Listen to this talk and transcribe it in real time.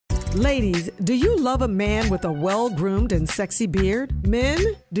Ladies, do you love a man with a well-groomed and sexy beard? Men,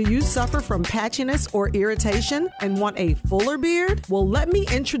 do you suffer from patchiness or irritation and want a fuller beard? Well, let me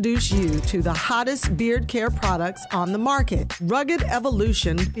introduce you to the hottest beard care products on the market. Rugged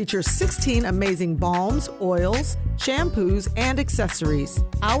Evolution features 16 amazing balms, oils, shampoos, and accessories.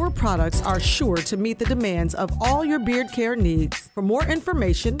 Our products are sure to meet the demands of all your beard care needs. For more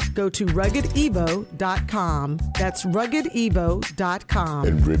information, go to RuggedEvo.com. That's RuggedEvo.com.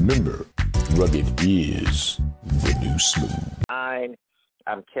 And remember, rugged is the new smooth. I'm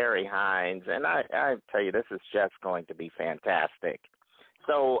Kerry Hines, and I tell you, this is just going to be fantastic.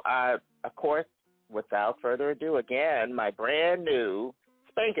 So, of course, without further ado, again, my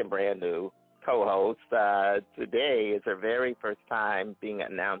spanking brand new co-host today is her very first time being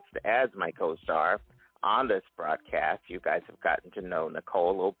announced as my co-star on this broadcast. You guys have gotten to know Nicole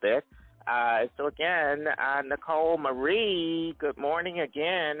a little bit. So again, Nicole Marie, good morning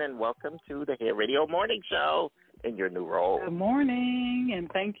again, and welcome to the Hair Radio Morning Show in your new role. Good morning, and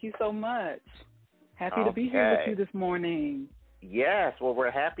thank you so much. Happy to be here with you this morning. Yes, well,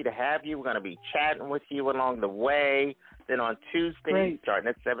 we're happy to have you. We're going to be chatting with you along the way. Then on Tuesday, starting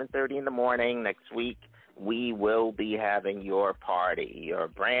at 7:30 in the morning next week, we will be having your party, your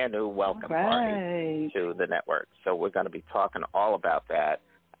brand new welcome party to the network. So we're going to be talking all about that.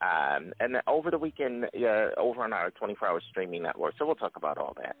 And then over the weekend, over on our 24-hour streaming network. So we'll talk about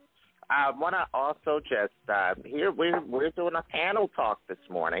all that. I want to also just here we're doing a panel talk this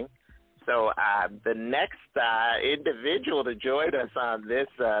morning. So the next individual to join us on this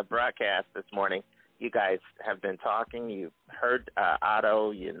broadcast this morning, you guys have been talking. You've heard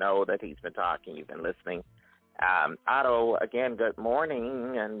Otto. You know that he's been talking. You've been listening. Otto, again, good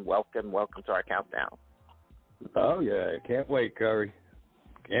morning and welcome to our countdown. Oh, yeah. Can't wait, Curry.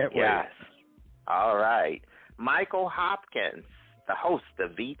 Can't wait. Yes. All right. Michael Hopkins, the host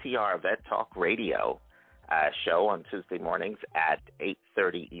of VTR, Vet Talk Radio show on Tuesday mornings at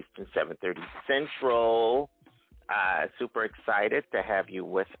 8:30 Eastern, 7:30 Central. Super excited to have you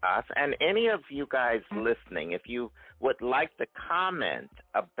with us. And any of you guys listening, if you would like to comment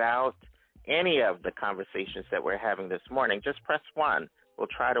about any of the conversations that we're having this morning, just press 1. We'll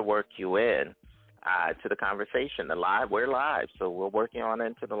try to work you in to the conversation. We're live, so we're working on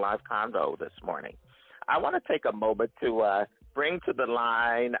into the live convo this morning. I want to take a moment to bring to the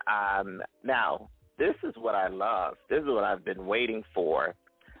line now. This is what I love. This is what I've been waiting for.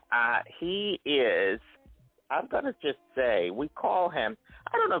 He is, I'm going to just say, we call him,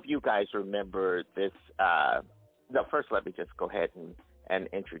 I don't know if you guys remember this. No, first let me just go ahead and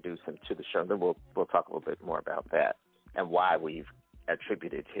introduce him to the show. Then we'll talk a little bit more about that and why we've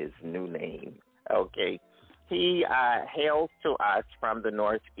attributed his new name. Okay. He hails to us from the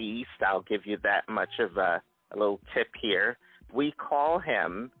Northeast. I'll give you that much of a little tip here. We call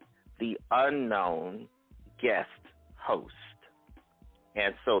him the unknown guest host.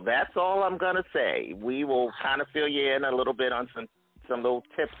 And so that's all I'm going to say. We will kind of fill you in a little bit on some little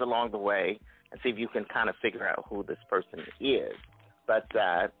tips along the way and see if you can kind of figure out who this person is. But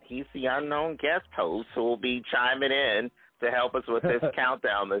he's the unknown guest host who will be chiming in to help us with this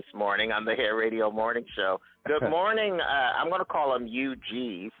countdown this morning on the Hair Radio Morning Show. Good morning. I'm going to call him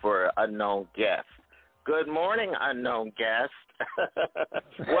UG for unknown guest. Good morning, unknown guest.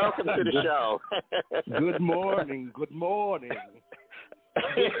 Welcome to the show. Good morning. Good morning.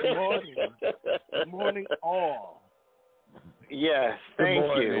 Good morning. Good morning, all. Yes, thank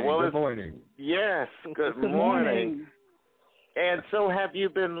you. Well, good morning. Yes, good morning. And so have you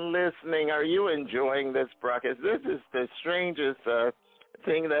been listening? Are you enjoying this broadcast? This is the strangest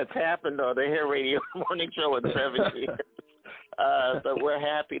thing that's happened on the Hair Radio Morning Show in 7 years. But we're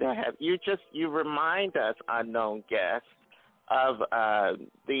happy to have you. You remind us, unknown guests, of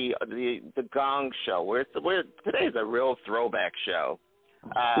the Gong Show. Today's a real throwback show.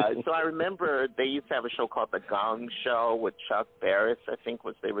 So I remember they used to have a show called The Gong Show with Chuck Barris, I think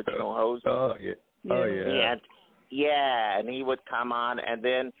was the original host. Oh, yeah. Oh, yeah. And he would come on, and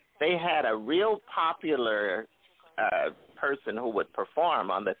then they had a real popular person who would perform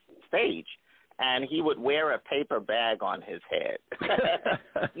on the stage, and he would wear a paper bag on his head.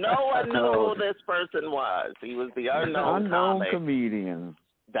 No one knew who this person was. He was the unknown comedian.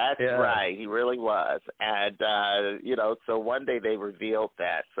 That's right. He really was. And, so one day they revealed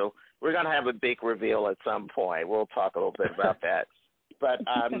that. So we're going to have a big reveal at some point. We'll talk a little bit about that. But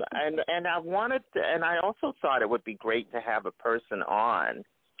and I wanted to, and I also thought it would be great to have a person on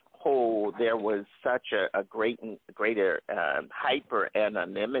who there was such a greater hyper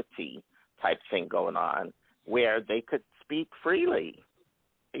anonymity type thing going on where they could speak freely.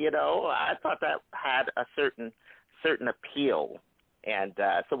 I thought that had a certain appeal And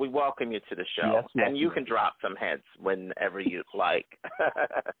so we welcome you to the show. Yes, and you can drop some hints whenever you'd like.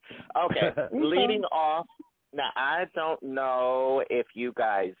 Okay, leading off. Now, I don't know if you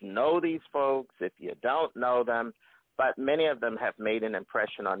guys know these folks, if you don't know them, but many of them have made an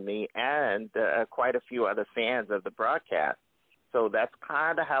impression on me and quite a few other fans of the broadcast. So that's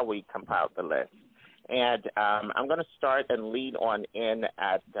kind of how we compiled the list. And I'm going to start and lead on in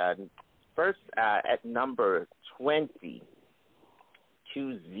at first at number 20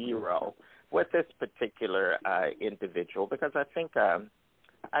 with this particular individual, because I think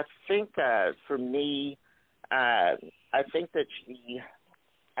for me, I think that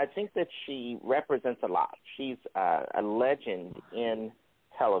she represents a lot. She's a legend in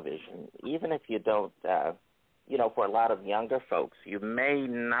television. Even if you don't, for a lot of younger folks, you may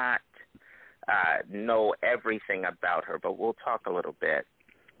not know everything about her, but we'll talk a little bit.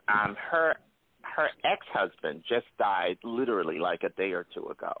 Her ex-husband just died literally like a day or two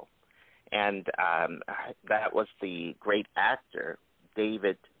ago, and that was the great actor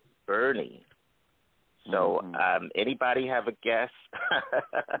David Burney. So anybody have a guess?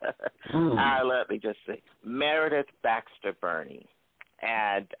 Let me just say Meredith Baxter Burney.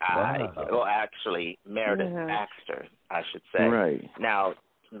 And, actually, Meredith Baxter, I should say. Right. Now,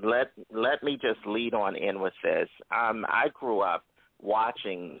 let me just lead on in with this. I grew up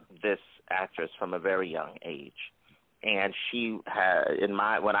watching this actress from a very young age. And she had,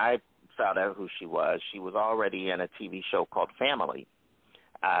 when I found out who she was already in a TV show called Family.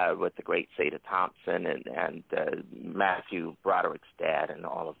 With the great Sada Thompson and Matthew Broderick's dad and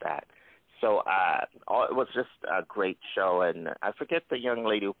all of that. So it was just a great show. And I forget the young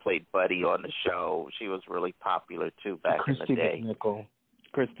lady who played Buddy on the show. She was really popular, too, back in the day.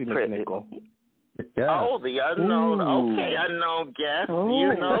 Christy McNichol. Yeah. Oh, the unknown. Ooh. Okay, unknown guest. Oh,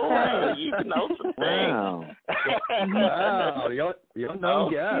 you know some things. Wow, the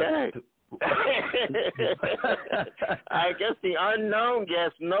unknown guest. I guess the unknown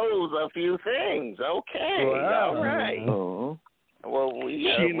guest knows a few things. Okay, wow. All right. Oh. Well,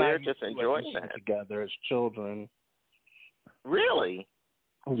 we're just enjoying that together as children. Really?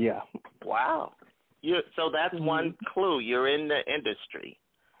 Yeah. Wow. So that's one clue. You're in the industry.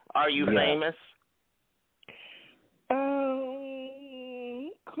 Are you famous?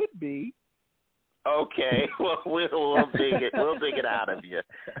 Could be. Okay, well, we'll dig it out of you.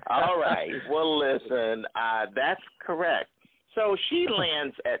 All right. Well, listen, that's correct. So she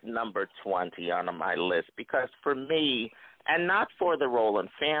lands at number 20 on my list because for me, and not for the role in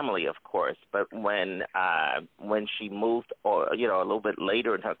Family, of course, but when she moved, a little bit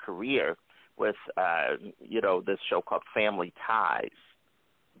later in her career with, this show called Family Ties,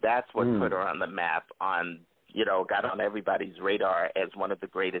 that's what put her on the map got on everybody's radar as one of the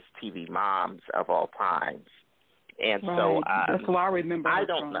greatest TV moms of all times. And so that's why I remember her I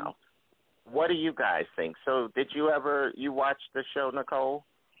don't know. What do you guys think? So did you watch the show, Nicole?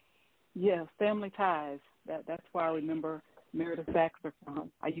 Yes, Family Ties. That's why I remember Meredith Baxter from.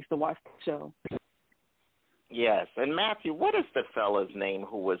 I used to watch the show. Yes. And Matthew, what is the fella's name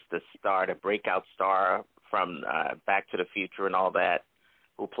who was the breakout star from Back to the Future and all that,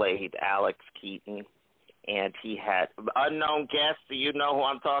 who played Alex Keaton? And he had unknown guest. Do you know who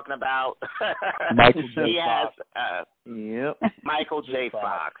I'm talking about? Michael J. Fox. Michael J.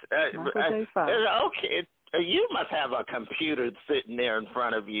 Fox. Michael J. Fox. Okay. You must have a computer sitting there in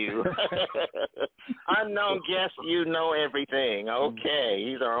front of you. Unknown guest, you know everything. Okay.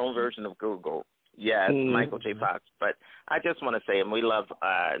 He's our own version of Google. Yes, Michael J. Fox. But I just want to say, and we love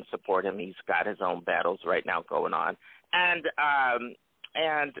and support him. He's got his own battles right now going on.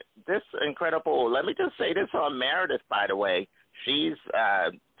 And this incredible, let me just say this on Meredith, by the way. She's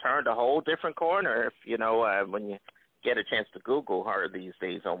turned a whole different corner, when you get a chance to Google her these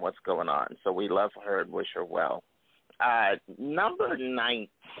days on what's going on. So we love her and wish her well. Number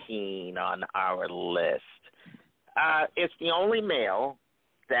 19 on our list is the only male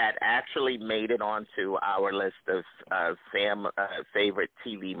that actually made it onto our list of favorite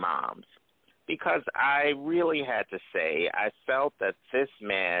TV moms. Because I really had to say, I felt that this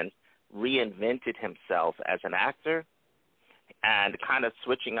man reinvented himself as an actor and kind of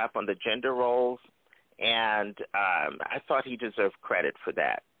switching up on the gender roles, and I thought he deserved credit for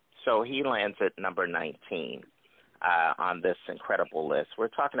that. So he lands at number 19 on this incredible list. We're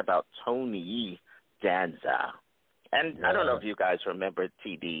talking about Tony Danza. And I don't know if you guys remember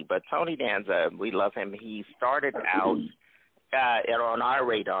TD, but Tony Danza, we love him. He started out on our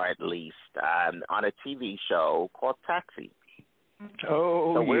radar, at least, on a TV show called Taxi.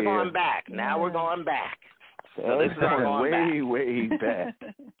 Oh, so we're going back. Now we're going back. So this is going way back.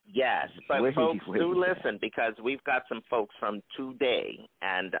 Yes, but folks, do back. listen, because we've got some folks from today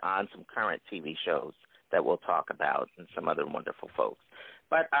and on some current TV shows that we'll talk about, and some other wonderful folks.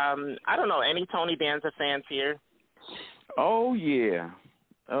 But I don't know, any Tony Danza fans here? Oh yeah.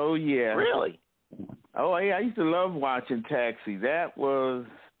 Really? Oh yeah, I used to love watching Taxi. That was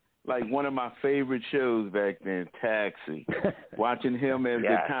like one of my favorite shows back then, Taxi. Watching him as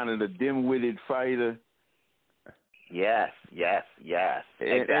the kind of the dim-witted fighter. Yes. Exactly.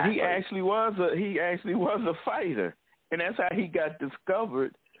 And he actually was a fighter, and that's how he got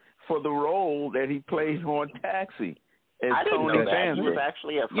discovered for the role that he played on Taxi. I didn't Tony know that. Danza. He was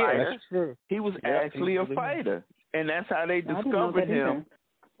actually a Yeah, fighter. that's true. He was actually a fighter, and that's how they discovered him.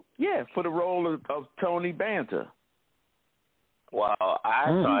 Yeah, for the role of Tony Danza. Well,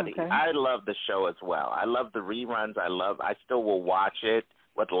 I love the show as well. I love the reruns. I still will watch it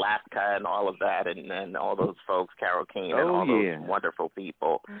with Latka and all of that, and all those folks, Carol King and all those wonderful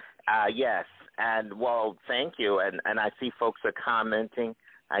people. Yes, and well, thank you. And I see folks are commenting.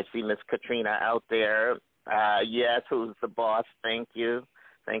 I see Miss Katrina out there. Yes, who's the boss? Thank you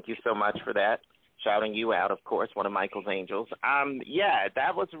so much for that. Shouting you out, of course, one of Michael's angels. Yeah,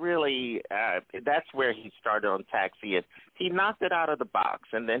 that was really, that's where he started on Taxi. He knocked it out of the box,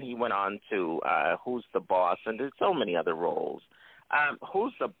 and then he went on to Who's the Boss, and there's so many other roles.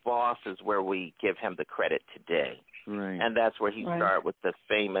 Who's the Boss is where we give him the credit today. Right. And that's where he started with the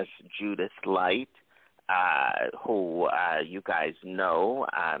famous Judith Light, who you guys know.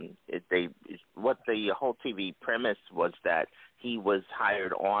 What the whole TV premise was that he was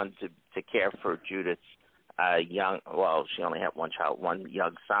hired on to care for Judith's she only had one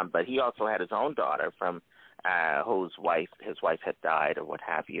young son, but he also had his own daughter from his wife had died or what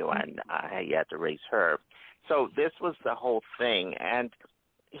have you, and he had to raise her. So this was the whole thing, and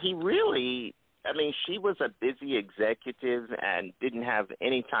he really, she was a busy executive and didn't have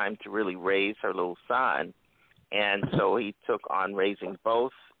any time to really raise her little son, and so he took on raising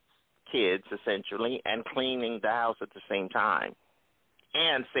both kids, essentially, and cleaning the house at the same time,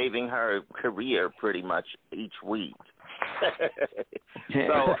 and saving her career pretty much each week.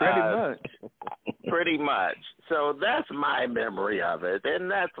 So pretty much. So that's my memory of it,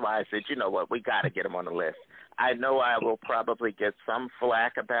 and that's why I said, you know what, we got to get him on the list. I know I will probably get some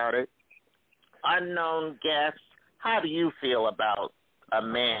flack about it. Unknown guest, how do you feel about a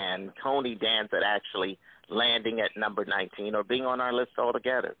man, Tony Danza, actually landing at number 19 or being on our list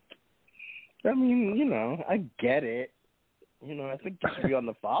altogether? I get it. I think it should be on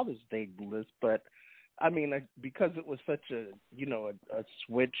the Father's Day list, but because it was such a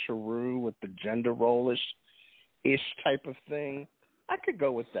switcheroo with the gender role-ish type of thing, I could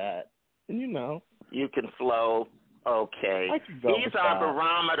go with that. And you can flow. Okay, he's our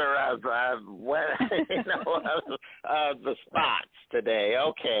barometer of the spots today.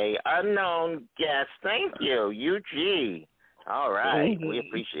 Okay, unknown guest. Thank you, UG. All right, we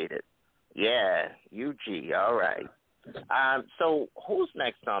appreciate it. Yeah, UG. All right. So who's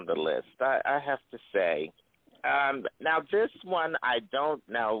next on the list? I have to say, now this one I don't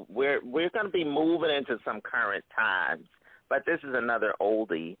know. We're going to be moving into some current times, but this is another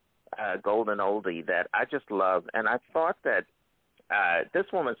oldie, golden oldie that I just love, and I thought that this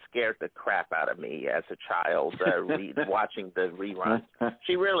woman scared the crap out of me as a child watching the reruns.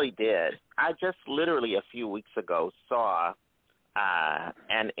 She really did. I just literally a few weeks ago saw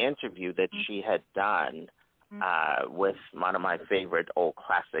an interview that she had done with one of my favorite old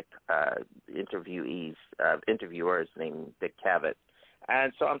classic interviewers named Dick Cavett.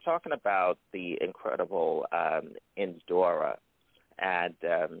 And so I'm talking about the incredible Endora. And,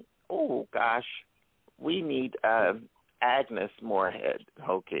 we need Agnes Moorehead.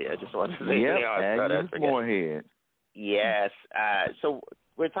 Okay, I just wanted to say Agnes Moorehead. Yes. So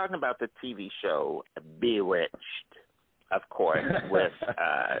we're talking about the TV show Bewitched, of course, with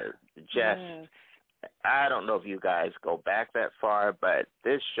Jess. I don't know if you guys go back that far, but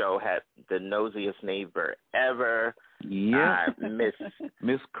this show had the nosiest neighbor ever. Yeah, Miss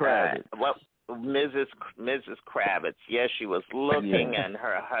Kravitz. Mrs. Kravitz. Yes, she was looking, and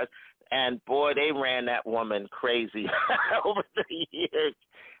her husband. And boy, they ran that woman crazy over the years.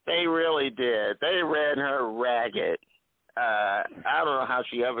 They really did. They ran her ragged. I don't know how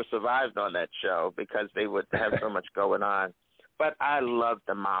she ever survived on that show because they would have so much going on. But I loved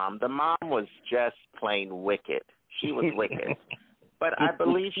the mom. The mom was just plain wicked. She was wicked. But I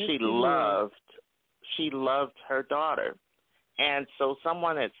believe she loved her daughter. And so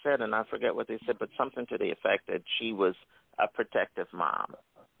someone had said, and I forget what they said, but something to the effect that she was a protective mom.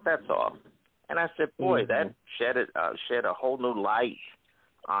 That's all. And I said, boy, that shed a whole new light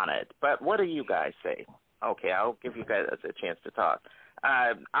on it. But what do you guys say? Okay, I'll give you guys a chance to talk.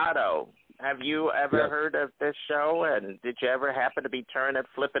 Otto, have you ever heard of this show? And did you ever happen to be turning,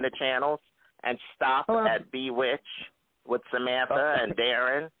 flipping the channels and stop at Bewitched with Samantha and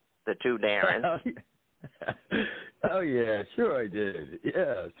Darren, the two Darrens? Oh, yeah, sure I did.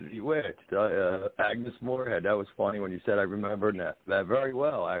 Yeah, Bewitched. Agnes Moorehead, that was funny when you said I remembered that very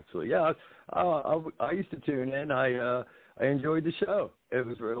well, actually. Yeah, I used to tune in. I enjoyed the show. It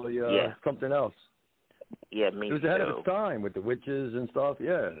was really something else. Yeah, me too. It was ahead of its time with the witches and stuff.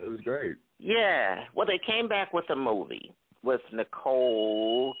 Yeah, it was great. Yeah. Well, they came back with a movie with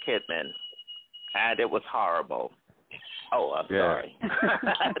Nicole Kidman, and it was horrible. Oh, I'm sorry.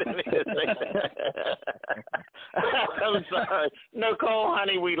 I didn't mean to say that. I'm sorry. Nicole,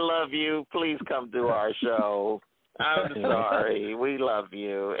 honey, we love you. Please come do our show. I'm sorry. We love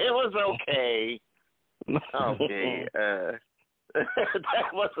you. It was okay. Okay.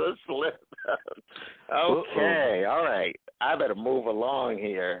 That was a slip up. Okay. All right. I better move along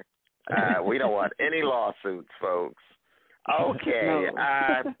here. We don't want any lawsuits, folks. Okay.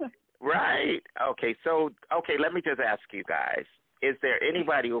 Right. Okay. So, let me just ask you guys, is there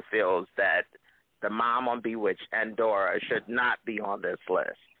anybody who feels that the mom on Bewitched and Dora should not be on this list?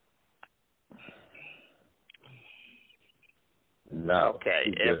 No.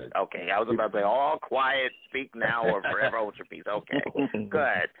 Okay. I was about to say, all quiet, speak now or forever hold your peace. Okay.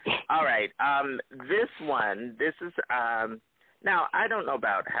 Good. All right. This is now, I don't know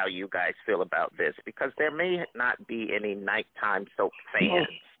about how you guys feel about this because there may not be any nighttime soap fans.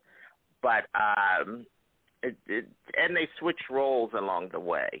 But and they switch roles along the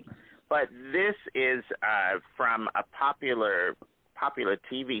way. But this is from a popular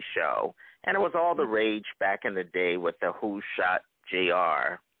TV show, and it was all the rage back in the day with the Who Shot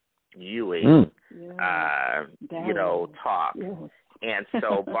J.R. Ewing, talk. Yeah. And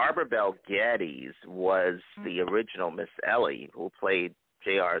so Barbara Bel Geddes was the original Miss Ellie, who played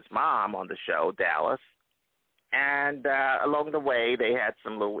J.R.'s mom on the show Dallas. And along the way, they had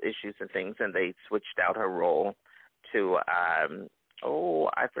some little issues and things, and they switched out her role to,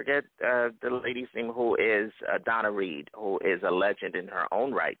 I forget the lady's name, who is Donna Reed, who is a legend in her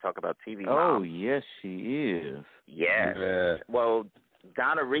own right. Talk about TV mom. Oh, yes, she is. Yes. Yeah. Well,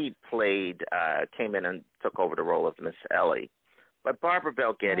 Donna Reed came in and took over the role of Miss Ellie. But Barbara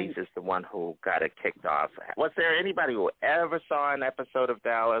Bel Geddes is the one who got it kicked off. Was there anybody who ever saw an episode of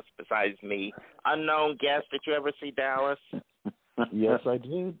Dallas besides me? Unknown guest, did you ever see Dallas? Yes, I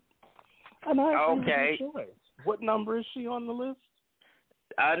did. And I okay. What number is she on the list?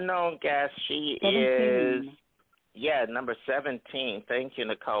 Unknown guest, she 17. Is, number 17. Thank you,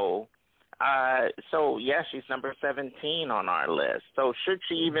 Nicole. She's number 17 on our list. So should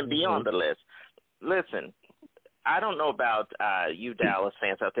she even be on the list? Listen. I don't know about you Dallas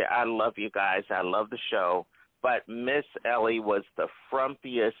fans out there. I love you guys. I love the show. But Miss Ellie was the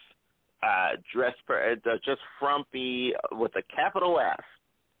frumpiest just frumpy with a capital F.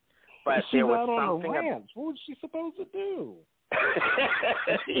 But she's there was out on something. A ranch. What was she supposed to do?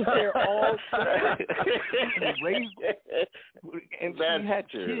 They're all raised, and she had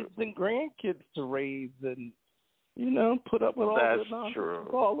kids and grandkids to raise, and put up with all the nonsense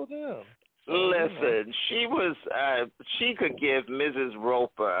with all of them. Listen, she was. She could give Mrs.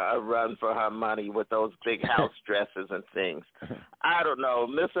 Roper a run for her money with those big house dresses and things. I don't know.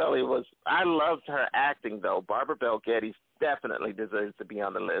 Miss Ellie was. I loved her acting though. Barbara Bel Geddes definitely deserves to be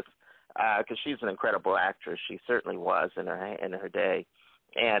on the list because she's an incredible actress. She certainly was in her day,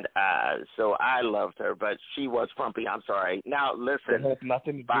 and so I loved her. But she was frumpy. I'm sorry. Now listen. It has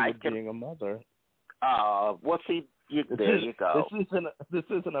nothing to do with being a mother. See. There you go. This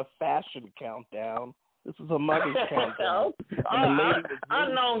isn't a fashion countdown. This is a mother's countdown.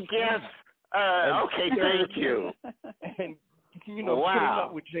 Unknown guest. Okay, thank you. And putting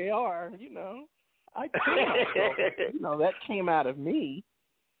up with JR, I can't. That came out of me.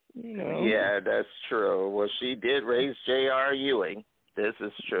 Yeah, that's true. Well, she did raise J.R. Ewing. This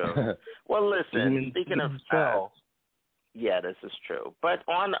is true. Well, listen. Speaking of. Yeah, this is true. But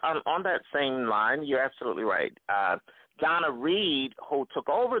on that same line, you're absolutely right. Donna Reed, who took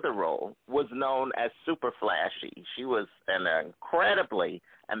over the role, was known as super flashy. She was an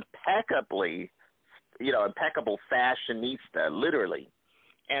impeccable fashionista, literally.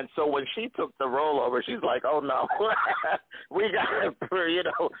 And so when she took the role over, she's like, "Oh no, we got to,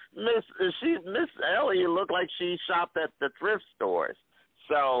 Miss Ellie looked like she shopped at the thrift stores."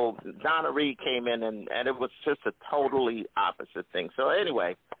 So Donna Reed came in, and it was just a totally opposite thing. So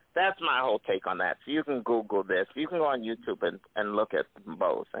anyway, that's my whole take on that. So you can Google this. You can go on YouTube and look at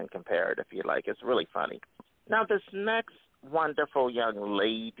both and compare it if you like. It's really funny. Now, this next wonderful young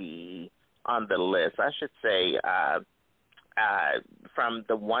lady on the list, I should say, from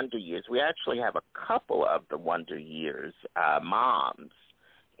the Wonder Years. We actually have a couple of the Wonder Years moms.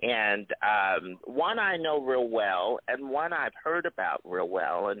 And one I know real well, and one I've heard about real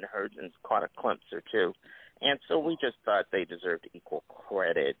well and heard and caught a glimpse or two. And so we just thought they deserved equal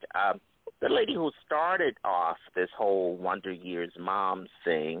credit. The lady who started off this whole Wonder Years moms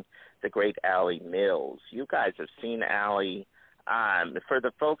thing, the great Allie Mills. You guys have seen Allie. For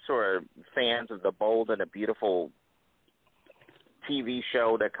the folks who are fans of the Bold and the Beautiful TV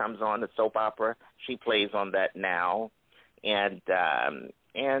show that comes on, the soap opera, she plays on that now. And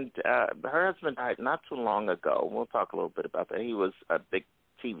her husband died not too long ago. We'll talk a little bit about that. He was a big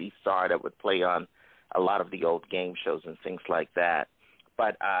TV star that would play on a lot of the old game shows and things like that.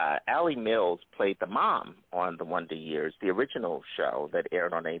 But Allie Mills played the mom on the Wonder Years, the original show that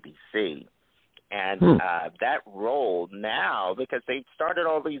aired on ABC. And that role now, because they started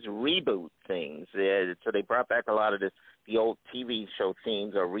all these reboot things, so they brought back a lot of the old TV show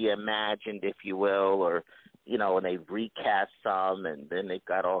themes, or reimagined, if you will, or, you know, and they recast some, and then they've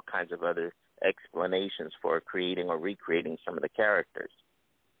got all kinds of other explanations for creating or recreating some of the characters.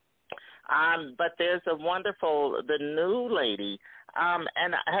 But there's the new lady,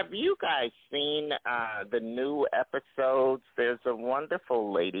 and have you guys seen the new episodes? There's a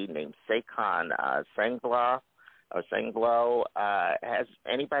wonderful lady named Sekhan Senglo. Has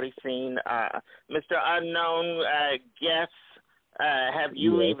anybody seen Mr. Unknown Guest? Have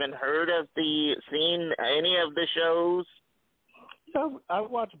you even seen any of the shows? I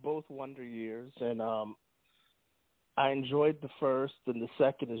watched both Wonder Years, and I enjoyed the first, and the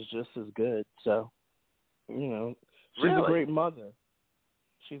second is just as good. So, you know, she's a great mother.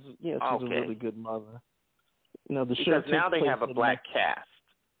 She's a really good mother. You know, the show because now they have a black cast.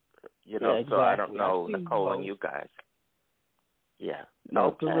 You know, exactly. So I don't know, Nicole and you guys. Yeah. No,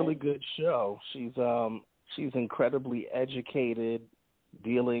 it's a really good show. She's incredibly educated,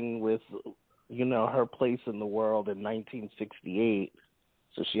 dealing with, you know, her place in the world in 1968.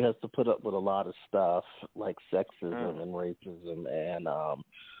 So she has to put up with a lot of stuff like sexism and racism, and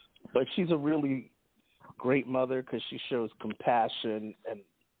but she's a really great mother because she shows compassion, and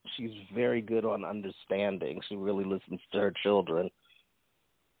she's very good on understanding. She really listens to her children.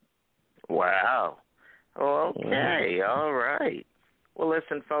 Wow. Okay. All right. Well,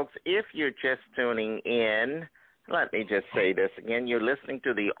 listen, folks, if you're just tuning in, let me just say this again. You're listening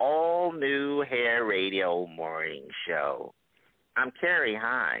to the all-new Hair Radio Morning Show. I'm Kerry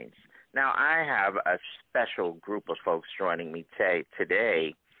Hines. Now, I have a special group of folks joining me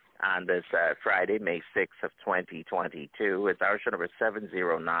today on this Friday, May 6th of 2022. It's our show number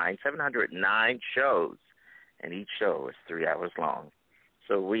 709 shows, and each show is 3 hours long.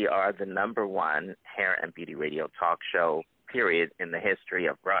 So we are the number one hair and beauty radio talk show, period, in the history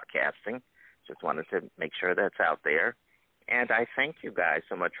of broadcasting. Just wanted to make sure that's out there. And I thank you guys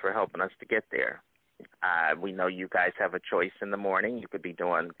so much for helping us to get there. We know you guys have a choice in the morning. You could be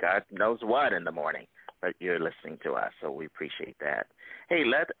doing God knows what in the morning, but you're listening to us, so we appreciate that. Hey,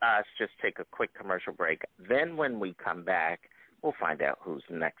 let us just take a quick commercial break. Then when we come back, we'll find out who's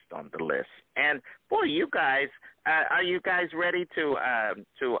next on the list. And, boy, you guys, are you guys ready to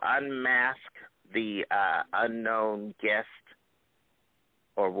unmask the unknown guest?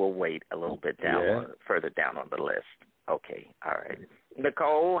 Or we'll wait a little bit further down on the list. Okay, all right.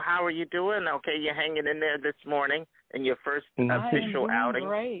 Nicole, how are you doing? Okay, you're hanging in there this morning in your first official outing?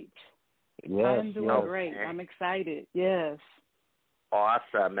 Great. Yes, I'm doing great. I'm excited. Yes.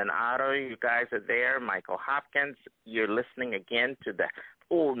 Awesome. And Otto, you guys are there. Michael Hopkins, you're listening again to the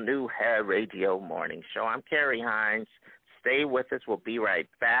full new Hair Radio Morning Show. I'm Kerry Hines. Stay with us. We'll be right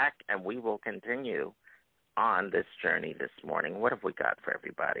back, and we will continue on this journey this morning. What have we got for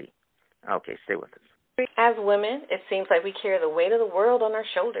everybody? Okay, stay with us. As women, it seems like we carry the weight of the world on our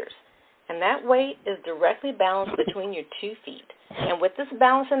shoulders, and that weight is directly balanced between your 2 feet. And with this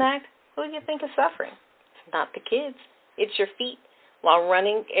balancing act, who do you think is suffering? It's not the kids. It's your feet. While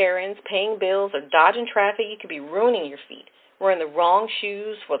running errands, paying bills, or dodging traffic, you could be ruining your feet. Wearing the wrong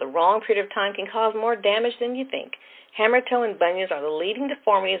shoes for the wrong period of time can cause more damage than you think. Hammer toe and bunions are the leading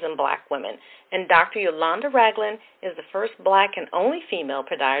deformities in black women, and Dr. Yolanda Ragland is the first black and only female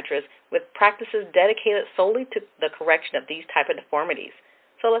podiatrist with practices dedicated solely to the correction of these type of deformities.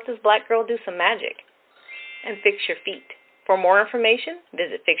 So let this black girl do some magic and fix your feet. For more information,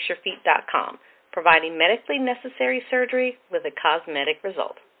 visit fixyourfeet.com, providing medically necessary surgery with a cosmetic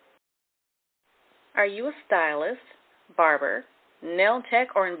result. Are you a stylist, barber, nail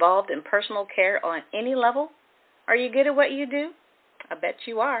tech, or involved in personal care on any level? Are you good at what you do? I bet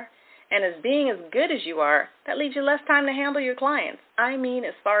you are. And as being as good as you are, that leaves you less time to handle your clients. I mean,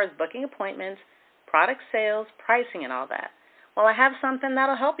 as far as booking appointments, product sales, pricing, and all that. Well, I have something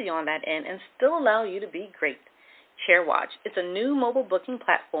that'll help you on that end and still allow you to be great. ChairWatch. It's a new mobile booking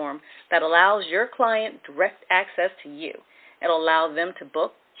platform that allows your client direct access to you. It'll allow them to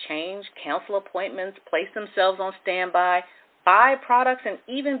book, change, cancel appointments, place themselves on standby, buy products, and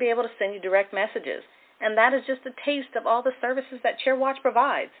even be able to send you direct messages. And that is just a taste of all the services that ChairWatch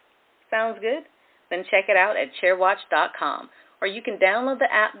provides. Sounds good? Then check it out at chairwatch.com, or you can download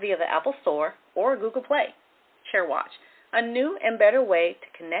the app via the Apple Store or Google Play. ChairWatch, a new and better way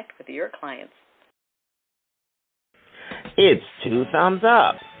to connect with your clients. It's 2 thumbs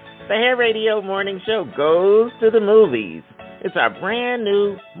up. The Hair Radio Morning Show goes to the movies. It's our brand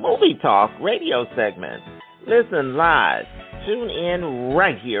new Movie Talk radio segment. Listen live. Tune in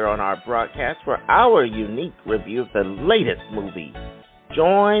right here on our broadcast for our unique review of the latest movie.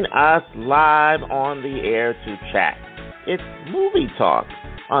 Join us live on the air to chat. It's Movie Talk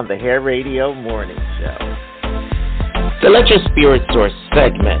on the Hair Radio Morning Show. The Let Your Spirit Soar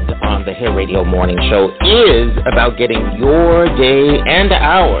segment on the Hair Radio Morning Show is about getting your day and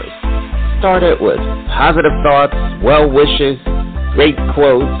ours started with positive thoughts, well wishes, great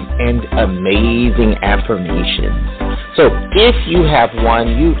quotes, and amazing affirmations. So if you have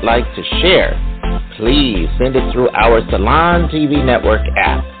one you'd like to share, please send it through our Salon TV Network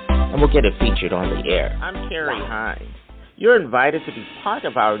app, and we'll get it featured on the air. I'm Carrie Hines. You're invited to be part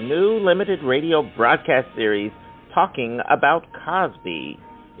of our new limited radio broadcast series talking about Cosby.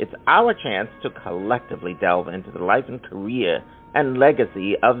 It's our chance to collectively delve into the life and career and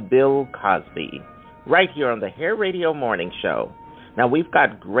legacy of Bill Cosby, right here on the Hair Radio Morning Show. Now, we've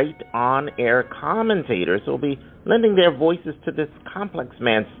got great on-air commentators who will be lending their voices to this complex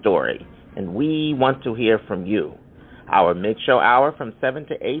man's story, and we want to hear from you. Our mid-show hour from 7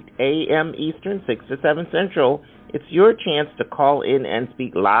 to 8 a.m. Eastern, 6 to 7 Central, it's your chance to call in and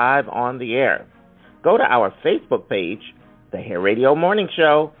speak live on the air. Go to our Facebook page, The Hair Radio Morning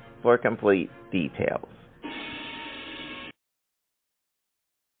Show, for complete details.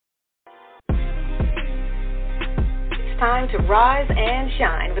 It's time to rise and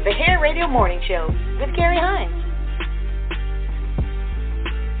shine with the Hair Radio Morning Show with Carrie Hines.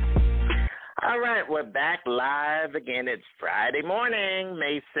 All right, we're back live again. It's Friday morning,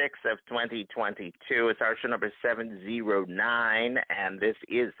 May 6th of 2022. It's our show number 709, and this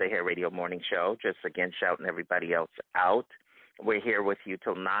is the Hair Radio Morning Show. Just again, shouting everybody else out. We're here with you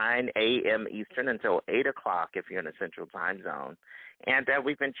till 9 a.m. Eastern until 8 o'clock if you're in the Central Time Zone. And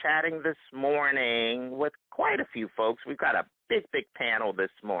we've been chatting this morning with quite a few folks. We've got a big panel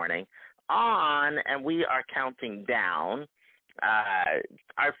this morning on, and we are counting down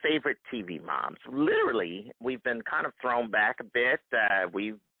our favorite TV moms. Literally, we've been kind of thrown back a bit.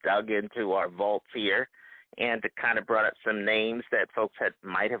 We've dug into our vaults here and kind of brought up some names that folks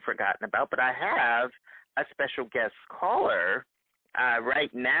might have forgotten about. But I have a special guest caller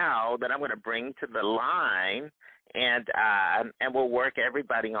right now that I'm going to bring to the line, and we'll work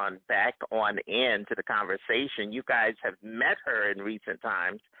everybody back on into the conversation. You guys have met her in recent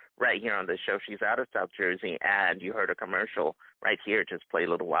times right here on the show. She's out of South Jersey, and you heard a commercial right here just played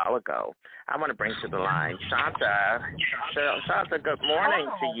a little while ago. I want to bring to the line Shanta. Shanta, good morning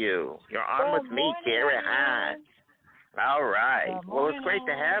to you. You're on with me, Carrie Hines. All right. Well, it's great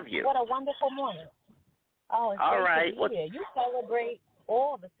to have you. What a wonderful morning. Oh, it's great to be here. You celebrate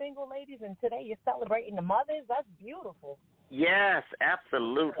all the single ladies, and today you're celebrating the mothers. That's beautiful. Yes,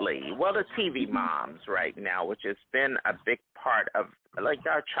 absolutely. Well, the TV moms right now, which has been a big part of like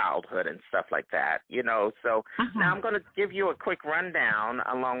our childhood and stuff like that, you know. So now I'm going to give you a quick rundown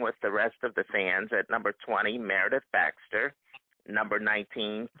along with the rest of the fans. At number 20, Meredith Baxter. Number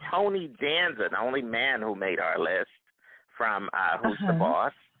 19, Tony Danza, the only man who made our list from Who's the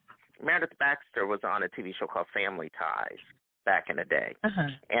Boss. Meredith Baxter was on a TV show called Family Ties back in the day.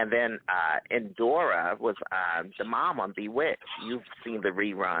 And then Endora was the mom on Bewitched. You've seen the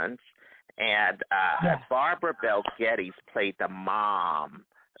reruns. And Barbara Bel Geddes played the mom.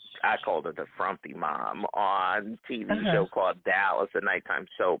 I called her the frumpy mom on a TV show called Dallas, a nighttime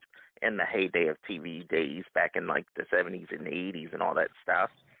soap in the heyday of TV days back in like the 70s and 80s and all that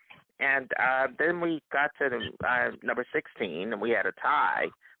stuff. And then we got to number 16, and we had a tie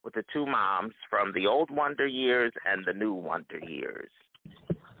with the two moms from the old Wonder Years and the new Wonder Years.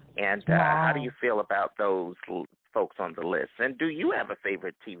 And how do you feel about those folks on the list? And do you have a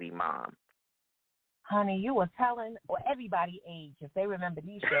favorite TV mom? Honey, you were telling everybody age if they remember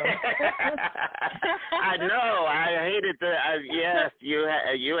these shows. I know. I hated yes, you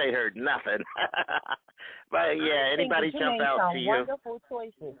ain't heard nothing. But yeah, anybody jump out to you? Wonderful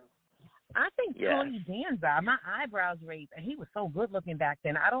choices. I think Tony Danza, my eyebrows raised, and he was so good looking back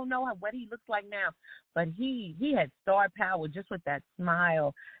then. I don't know what he looks like now, but he had star power just with that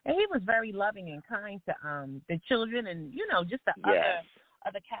smile, and he was very loving and kind to the children and just the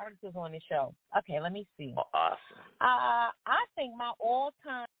other characters on the show. Okay, let me see. Awesome. I think my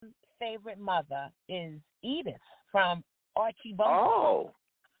all-time favorite mother is Edith from Archie Bunker. Oh.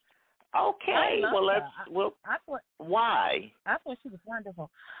 Okay. Why? I thought she was wonderful.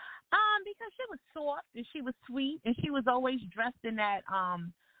 Because she was soft and she was sweet and she was always dressed in that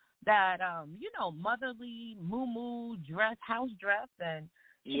motherly muumuu dress, house dress, and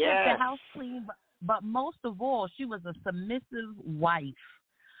she kept the house clean. But most of all, she was a submissive wife.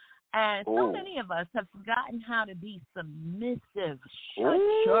 And so many of us have forgotten how to be submissive. Shut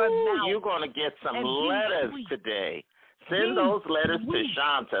your mouth. You're going to get some letters today. Send those letters to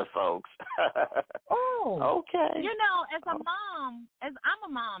Shanta, folks. Okay. As a mom, as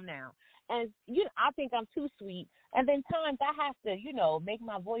I'm a mom now, and I think I'm too sweet, and then times I have to, make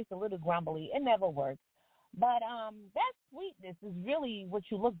my voice a little grumbly. It never works. But that sweetness is really what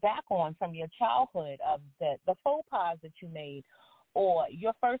you look back on from your childhood of the faux pas that you made, or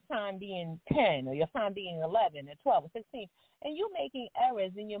your first time being 10, or your time being 11, or 12, or 16, and you making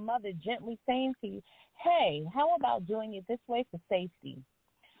errors, and your mother gently saying to you, hey, how about doing it this way for safety?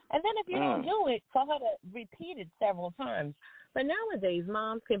 And then if you don't do it, for her to repeat it several times. But nowadays,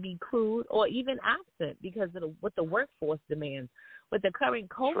 moms can be crude or even absent because of what the workforce demands. With the current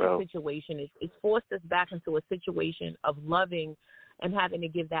COVID situation, it's forced us back into a situation of loving and having to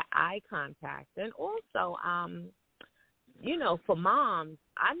give that eye contact. And also, for moms,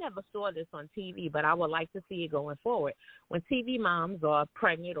 I never saw this on TV, but I would like to see it going forward. When TV moms are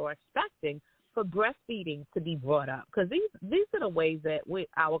pregnant or expecting, for breastfeeding to be brought up, because these are the ways that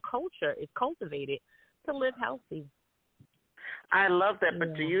our culture is cultivated to live healthy. I love that,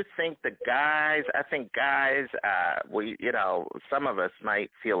 but do you think guys, some of us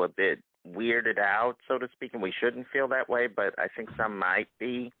might feel a bit weirded out, so to speak, and we shouldn't feel that way, but I think some might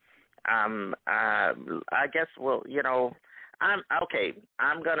be. I guess,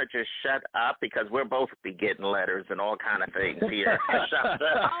 I'm going to just shut up because we'll both be getting letters and all kind of things here.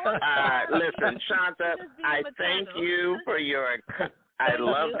 Shanta, listen, Shanta, I thank you for I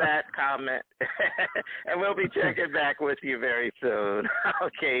love that comment. And we'll be checking back with you very soon.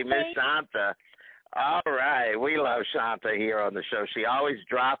 Okay, Miss Shanta. All right. We love Shanta here on the show. She always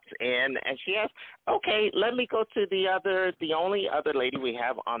drops in, and she asks, okay, let me go to the only other lady we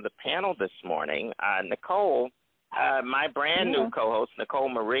have on the panel this morning, Nicole. My brand new co-host, Nicole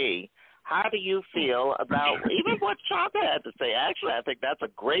Marie. How do you feel about even what Shanta had to say? Actually, I think that's a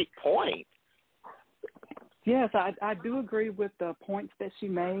great point. Yes, I do agree with the points that she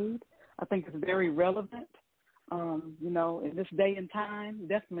made. I think it's very relevant. In this day and time,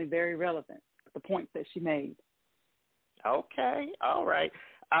 definitely very relevant, the points that she made. Okay, all right.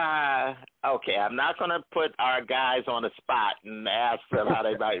 Okay, I'm not going to put our guys on the spot and ask them how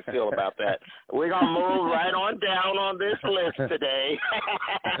they might feel about that. We're going to move right on down on this list today.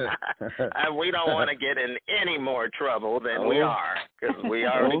 And we don't want to get in any more trouble than we are, because we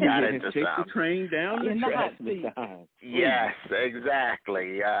already got into take some. The train down the track. Yes,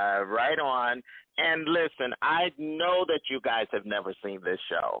 exactly. Right on. And listen, I know that you guys have never seen this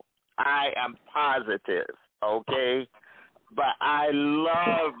show. I am positive, okay? But I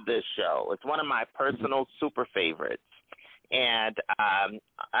love this show. It's one of my personal super favorites, and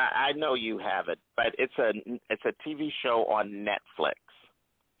I know you have it. But it's a TV show on Netflix.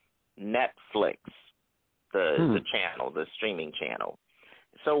 The channel, the streaming channel.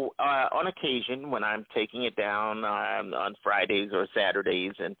 So on occasion, when I'm taking it down on Fridays or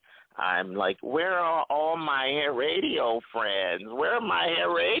Saturdays, and I'm like, where are all my hair radio friends? Where are my hair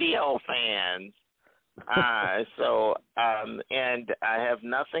radio fans? And I have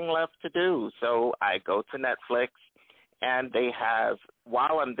nothing left to do, so I go to Netflix, and they have,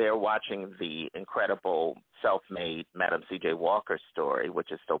 while I'm there watching the incredible self-made Madam C.J. Walker story,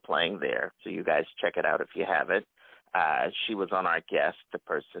 which is still playing there, so you guys check it out if you haven't. She was on our guest, the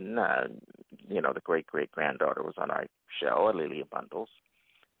person, the great-great-granddaughter was on our show, Alelia Bundles.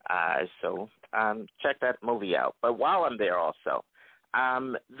 So check that movie out. But while I'm there also,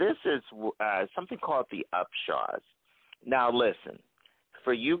 this is something called The Upshaws. Now, listen,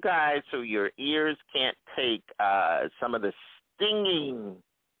 for you guys who your ears can't take some of the stinging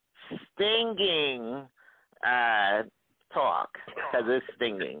talk, because it's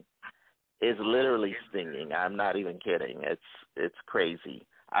stinging. It's literally stinging. I'm not even kidding. It's crazy.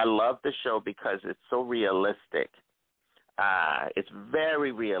 I love the show because it's so realistic. It's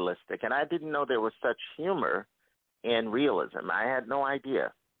very realistic, and I didn't know there was such humor in realism. I had no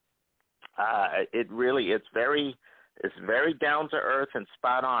idea. It's very down to earth and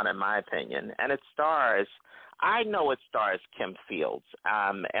spot on in my opinion. And I know it stars Kim Fields.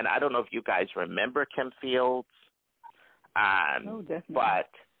 And I don't know if you guys remember Kim Fields. No, definitely. But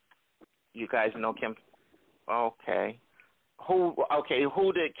you guys know Kim. Okay. Who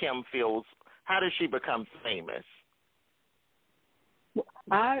did Kim Fields? How did she become famous?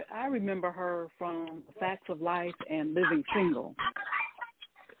 I remember her from Facts of Life and Living Single.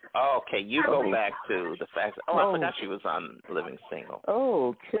 Okay, you go back to the Facts. I forgot she was on Living Single.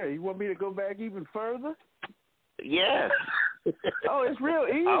 Okay, you want me to go back even further? Yes. It's real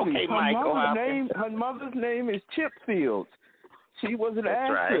easy. Okay, Michael. Her mother's name is Chip Fields. She was an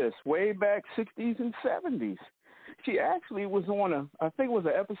actress way back 60s and 70s. She actually was on I think it was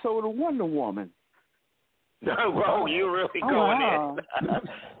an episode of Wonder Woman. Oh, you really going in.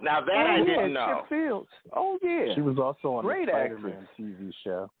 Now that I didn't know. Chip Fields. Oh, yeah. She was also on Great the Spider-Man TV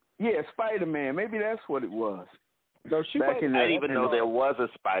show. Yeah, Spider-Man. Maybe that's what it was. No, I didn't even know there was a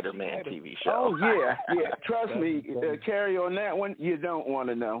Spider-Man TV show. Oh, yeah. Trust me, Carrie, on that one, you don't want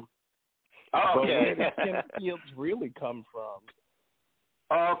to know. Okay. But where did Kim Fields really come from?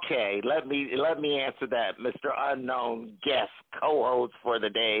 Okay, let me answer that, Mr. Unknown Guest co-host for the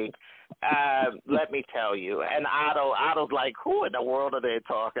day. Let me tell you, and Otto's like, who in the world are they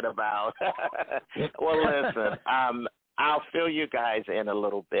talking about? Well, listen, I'll fill you guys in a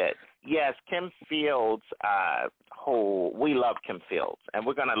little bit. Yes, Kim Fields, we love Kim Fields, and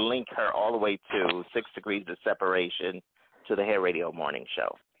we're going to link her all the way to 6 Degrees of Separation to the Hair Radio Morning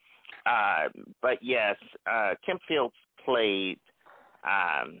Show. But yes, Kim Fields played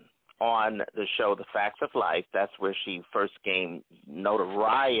on the show The Facts of Life. That's where she first gained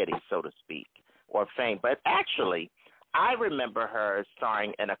notoriety, so to speak, or fame. But actually, I remember her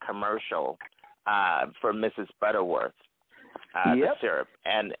starring in a commercial for Mrs. Butterworth, the syrup.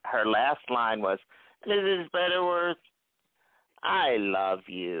 And her last line was, "Mrs. Butterworth, I love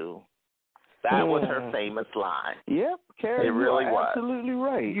you." That was her famous line. Yep, Carrie, it really was. Absolutely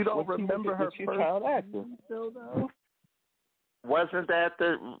right. You don't remember her first child actor? though? Wasn't that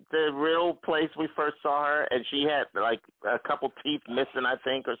the real place we first saw her? And she had like a couple teeth missing, I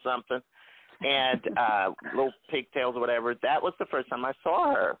think, or something, and little pigtails or whatever. That was the first time I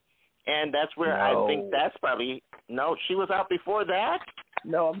saw her, and that's where I think that's probably she was out before that.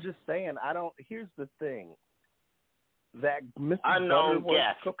 No, I'm just saying. Here's the thing. That Mrs. Unknown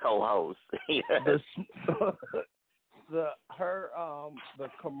Butterworth guest co-host. The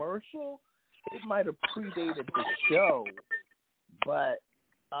commercial, it might have predated the show, but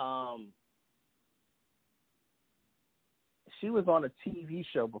she was on a TV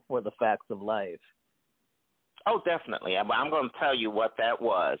show before The Facts of Life. Oh, definitely. I'm going to tell you what that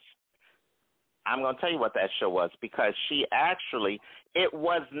was. I'm going to tell you what that show was, because she actually, it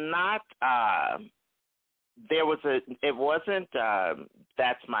was not, it wasn't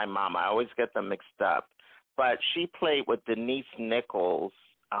That's My Mama. I always get them mixed up. But she played with Denise Nichols,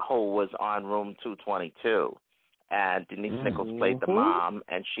 who was on Room 222. And Denise Nichols played the mom,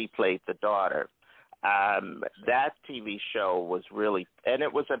 and she played the daughter. That TV show was really, and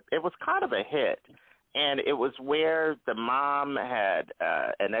it was kind of a hit. And it was where the mom had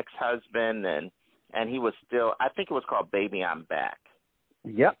an ex-husband, and he was still, I think it was called Baby, I'm Back.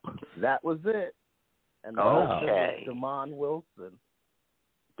 Yep, that was it. And okay. Damon Wilson.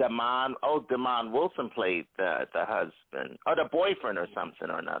 Damon Wilson played the husband, or the boyfriend or something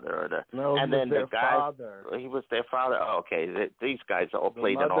or another. And then the guy, father. He was their father. Oh, okay, these guys all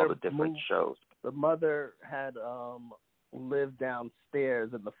played in all the different shows. The mother had lived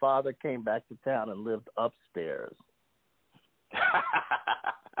downstairs, and the father came back to town and lived upstairs.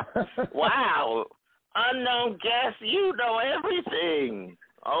 Wow. Unknown guest, you know everything.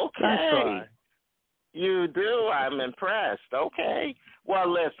 Okay. You do. I'm impressed. Okay. Well,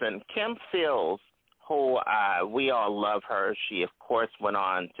 listen, Kim Fields, who we all love her. She, of course, went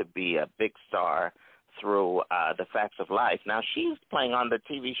on to be a big star through The Facts of Life. Now, she's playing on the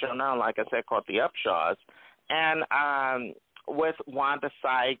TV show now, like I said, called The Upshaws. And with Wanda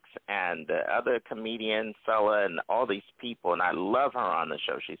Sykes and the other comedian fella and all these people, and I love her on the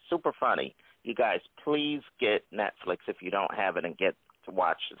show. She's super funny. You guys, please get Netflix if you don't have it and get to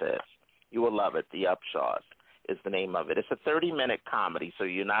watch this. You will love it. The Upshaws is the name of it. It's a 30-minute comedy, so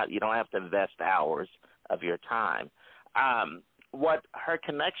you don't have to invest hours of your time. What her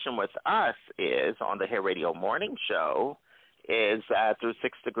connection with us is on the Hair Radio Morning Show is through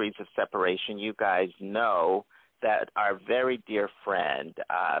 6 Degrees of Separation. You guys know that our very dear friend,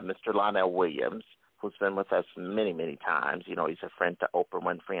 Mr. Lonnell Williams, who's been with us many, many times. You know, he's a friend to Oprah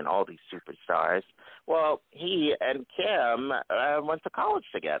Winfrey and all these superstars. Well, he and Kim went to college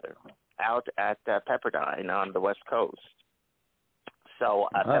together. out at Pepperdine on the West Coast. So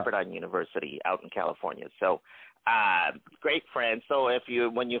Pepperdine University out in California. So great friend. So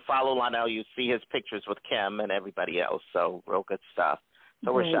when you follow Lionel, you see his pictures with Kim and everybody else. So real good stuff.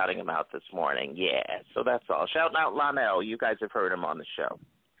 So we're shouting him out this morning. Yeah. So that's all. Shouting out Lionel. You guys have heard him on the show.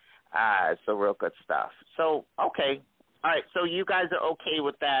 So real good stuff. So, okay. All right. So you guys are okay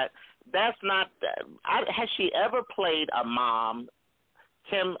with that. That's not has she ever played a mom?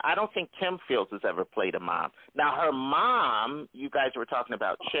 Tim, I don't think Tim Fields has ever played a mom. Now, her mom, you guys were talking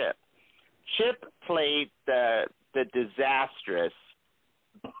about Chip. Chip played the disastrous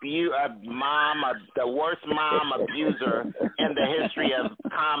mom, the worst mom abuser in the history of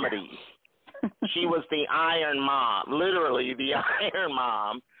comedy. She was the Iron Mom, literally the Iron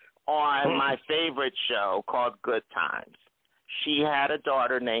Mom, on my favorite show called Good Times. She had a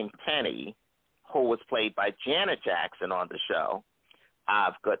daughter named Penny, who was played by Janet Jackson on the show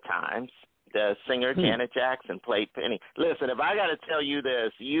of Good Times. The singer Janet Jackson played Penny. Listen, if I got to tell you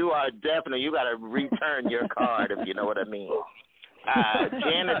this, you got to return your card, if you know what I mean.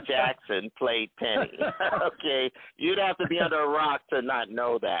 Janet Jackson played Penny. Okay, you'd have to be under a rock to not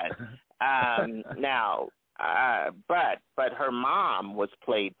know that. But her mom was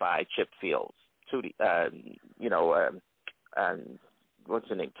played by Chip Fields, what's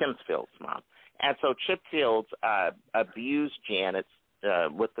her name? Kim Fields' mom. And so Chip Fields abused Janet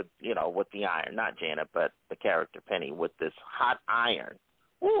with the iron, not Janet, but the character Penny, with this hot iron.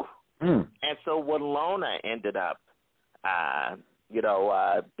 Woo. And so Walona ended up,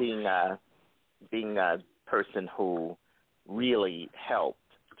 being a person who really helped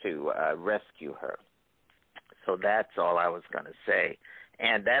to rescue her. So that's all I was going to say.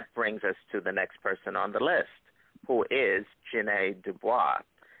 And that brings us to the next person on the list, who is Ja'Net DuBois.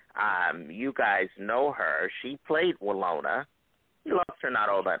 You guys know her. She played Walona. We lost her not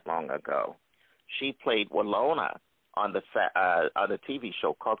all that long ago. She played Walona on the TV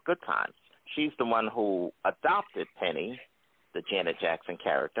show called Good Times. She's the one who adopted Penny, the Janet Jackson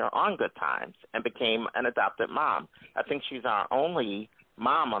character, on Good Times and became an adopted mom. I think she's our only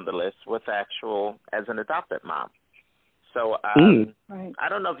mom on the list as an adopted mom. So I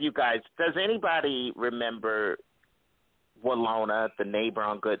don't know if you guys, does anybody remember Walona, the neighbor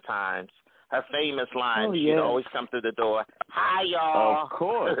on Good Times? Her famous line, she'd always come through the door, "Hi, y'all." Of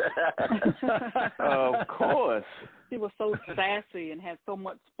course. Of course. She was so sassy and had so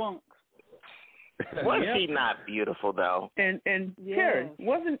much spunk. Was she not beautiful, though? And Karen,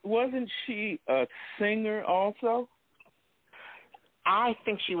 wasn't she a singer also? I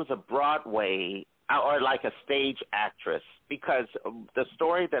think she was a Broadway or like a stage actress, because the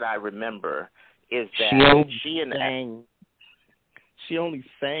story that I remember is that she only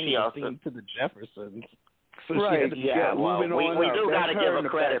sang to the Jeffersons. So right, we do got to give her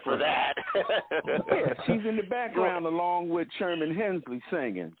credit for that. Yeah, she's in the background along with Sherman Hemsley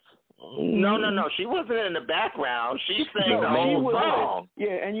singing. No, she wasn't in the background. She sang the whole song.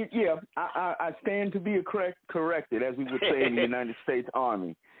 Yeah, I stand to be corrected, as we would say in the United States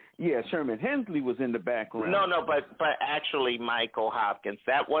Army. Yeah, Sherman Hemsley was in the background. No, but actually, Michael Hopkins,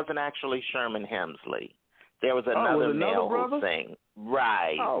 that wasn't actually Sherman Hemsley. There was another male who sang.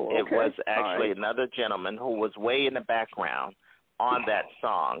 Right. Oh, okay. It was actually another gentleman who was way in the background on that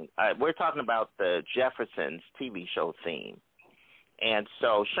song. We're talking about the Jeffersons TV show theme. And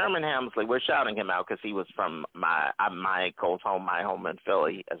so Sherman Hemsley, we're shouting him out because he was from my home in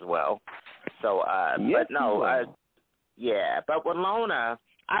Philly as well. So, but Walona,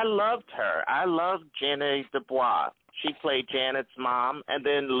 I loved her. I loved Ja'Net DuBois. She played Janet's mom, and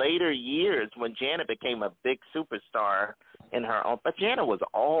then later years when Janet became a big superstar in her own, but Janet was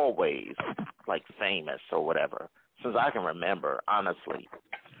always like famous or whatever, since I can remember, honestly.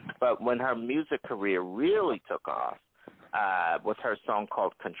 But when her music career really took off, with her song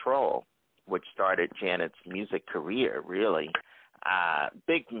called Control, which started Janet's music career, really.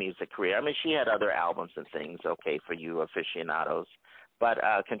 Big music career. I mean, she had other albums and things, okay, for you aficionados, but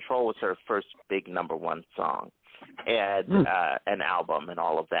Control was her first big number one song and an album and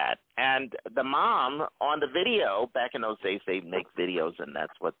all of that. And the mom on the video, back in those days, they'd make videos, and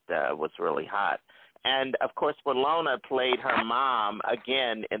that's what was really hot. And, of course, Walona played her mom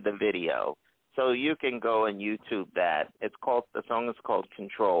again in the video. So you can go and YouTube that. The song is called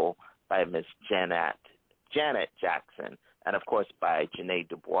Control by Miss Janet Jackson, and of course by Ja'Net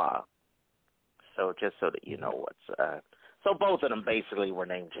DuBois. So just so that you know so both of them basically were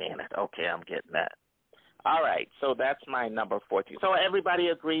named Janet. Okay, I'm getting that. All right, so that's my number 14. So everybody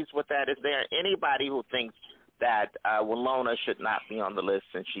agrees with that. Is there anybody who thinks that Walona should not be on the list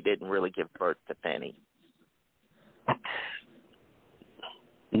since she didn't really give birth to Penny?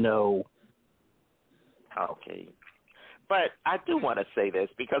 No. Okay. But I do want to say this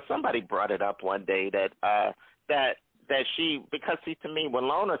because somebody brought it up one day that she, because see, to me,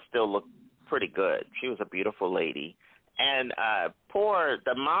 Winona still looked pretty good. She was a beautiful lady. And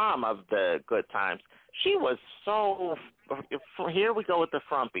the mom of the Good Times, she was so, here we go with the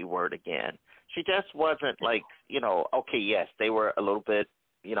frumpy word again. She just wasn't like, okay, yes, they were a little bit,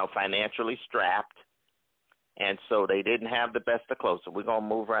 financially strapped. And so they didn't have the best of clothes. So we're going to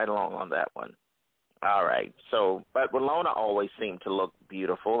move right along on that one. All right. So, but Winona always seemed to look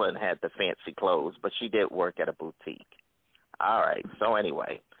beautiful and had the fancy clothes, but she did work at a boutique. All right. So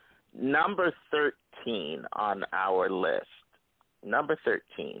anyway, number 13 on our list. Number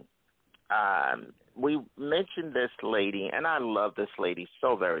 13. We mentioned this lady, and I love this lady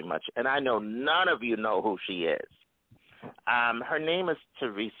so very much, and I know none of you know who she is. Her name is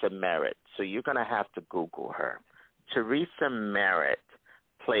Teresa Merritt, so you're going to have to Google her. Teresa Merritt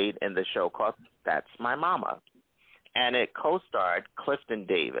played in the show called That's My Mama, and it co-starred Clifton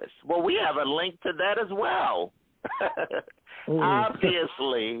Davis. Well, we have a link to that as well.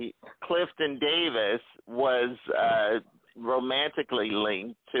 Obviously, Clifton Davis was romantically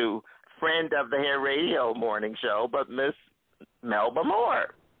linked to friend of the Hair Radio morning show, but Miss Melba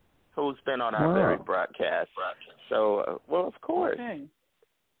Moore, who's been on our very broadcast. So, well, of course,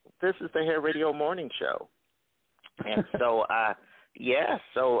 this is the Hair Radio morning show. And so,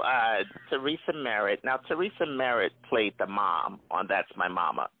 Teresa Merritt. Now, Teresa Merritt played the mom on That's My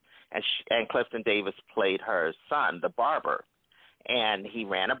Mama, and Clifton Davis played her son, the barber. And he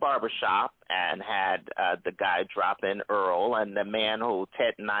ran a barber shop and had the guy drop in Earl, and the man who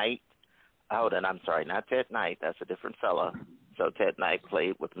Ted Knight. I'm sorry, not Ted Knight. That's a different fella. So Ted Knight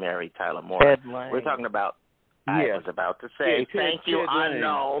played with Mary Tyler Moore. Ted Lang. We're talking about. I was about to say, thank you,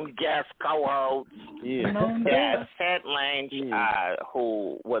 unknown guest co-host. Yes, Ted Lang,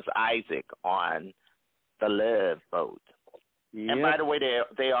 who was Isaac on the Love Boat. Yep. And by the way,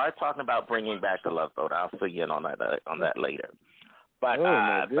 they are talking about bringing back the Love Boat. I'll fill you in on that later. But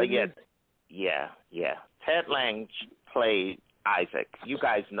Ted Lang played Isaac. You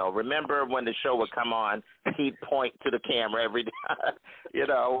guys know. Remember when the show would come on, he'd point to the camera every day,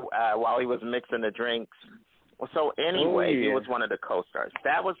 while he was mixing the drinks. So anyway, he was one of the co-stars.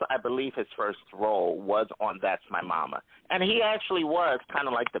 That was, I believe, his first role was on That's My Mama. And he actually was kind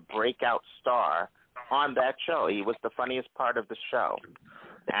of like the breakout star on that show. He was the funniest part of the show.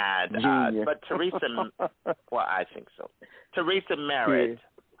 And but Teresa, well, I think so. Teresa Merritt,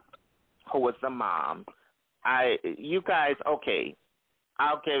 who was the mom, you guys, okay,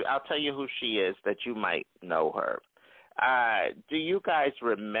 I'll tell you who she is that you might know her. Do you guys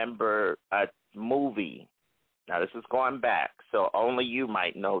remember a movie? Now, this is going back, so only you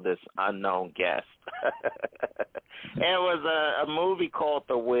might know this unknown guest. It was a movie called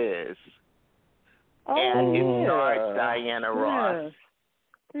The Wiz, and it starred Diana Ross.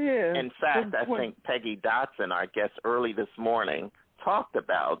 Yeah. In fact, I think Peggy Dotson, our guest early this morning, talked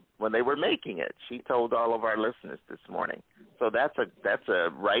about when they were making it. She told all of our listeners this morning. So that's a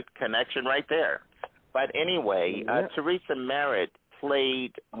right connection right there. But anyway, Teresa Merritt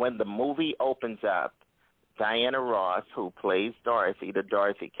played, when the movie opens up, Diana Ross, who plays Dorothy, the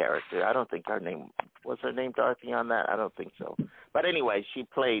Dorothy character. I don't think her name Dorothy on that? I don't think so. But anyway, she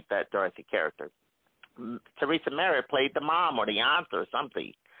played that Dorothy character. Teresa Merritt played the mom or the aunt or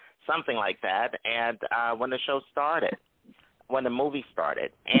something like that. And when the movie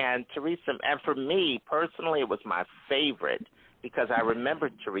started, and for me personally, it was my favorite because I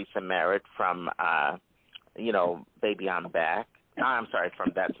remembered Teresa Merritt from, Baby I'm Back. I'm sorry,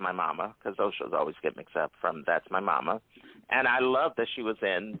 from That's My Mama, because those shows always get mixed up, from That's My Mama. And I love that she was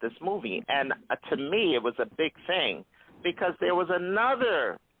in this movie. And to me, it was a big thing because there was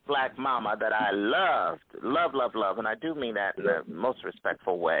another black mama that I loved, and I do mean that in the most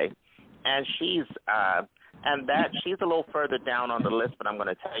respectful way. And she's a little further down on the list, but I'm going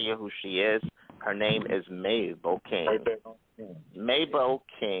to tell you who she is. Her name is Mabel King. Mabel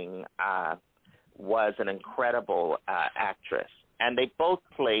King was an incredible actress, and they both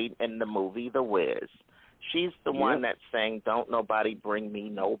played in the movie The Wiz. She's the one that sang "Don't Nobody Bring Me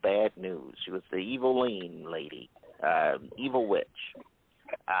No Bad News." She was the Eveline lady, evil witch.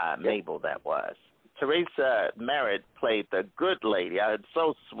 Mabel, that was. Teresa Merritt played the good lady.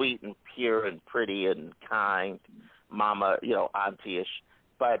 So sweet and pure and pretty and kind, mama, auntie-ish.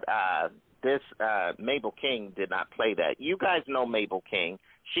 But this Mabel King did not play that. You guys know Mabel King.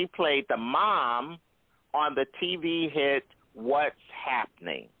 She played the mom on the TV hit What's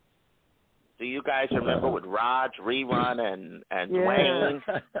Happening. Do you guys remember with Raj, Rerun, and Dwayne?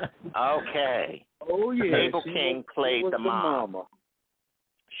 Okay. Oh, yeah. Mabel King played the mom.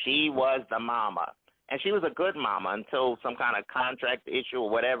 She was the mama. And she was a good mama until some kind of contract issue or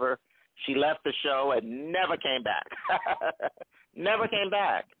whatever. She left the show and never came back. Never came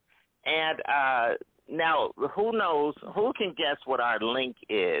back. And now, who knows, who can guess what our link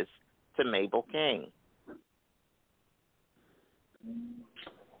is to Mabel King?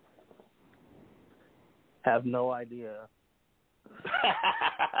 Have no idea.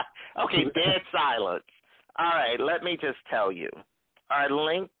 Okay, dead silence. All right, let me just tell you. Our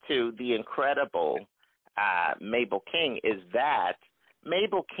link to the incredible Mabel King is that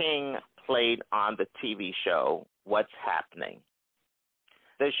Mabel King played on the TV show What's Happening.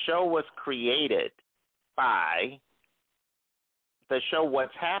 The show was created by,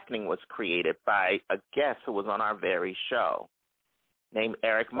 What's Happening was created by a guest who was on our very show named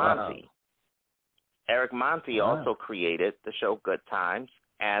Eric Monty. Wow. Eric Monty also created the show Good Times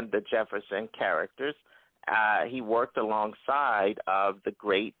and the Jefferson characters. He worked alongside of the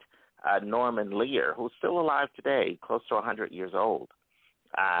great Norman Lear, who's still alive today, close to 100 years old,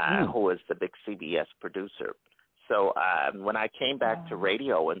 who is the big CBS producer. So when I came back to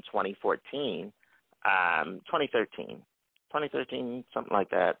radio in 2013, something like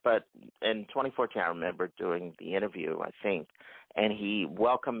that. But in 2014, I remember doing the interview, I think, and he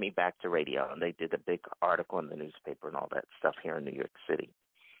welcomed me back to radio, and they did a big article in the newspaper and all that stuff here in New York City.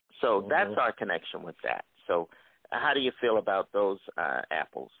 So that's our connection with that. So how do you feel about those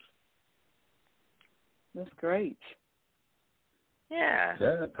apples? That's great. Yeah.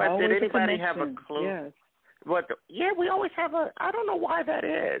 But did anybody have a clue? Yes. We always have I don't know why that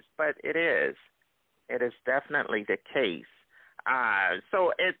is, but it is. It is definitely the case.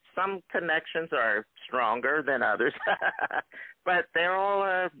 So some connections are stronger than others, but they're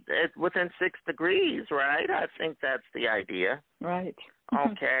all within 6 degrees, right? I think that's the idea. Right.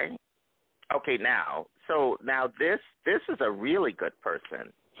 Okay. Okay, now this is a really good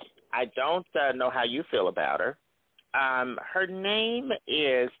person. I don't know how you feel about her. Her name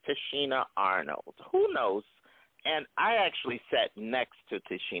is Tichina Arnold. Who knows? And I actually sat next to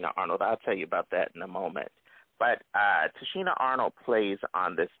Tichina Arnold. I'll tell you about that in a moment. But Tichina Arnold plays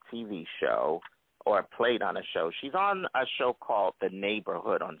on this TV show, or played on a show. She's on a show called The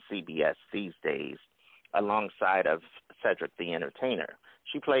Neighborhood on CBS these days, alongside of Cedric the Entertainer.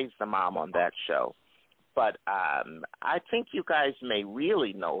 She plays the mom on that show. But I think you guys may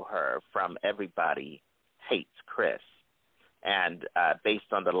really know her from Everybody Hates Chris, and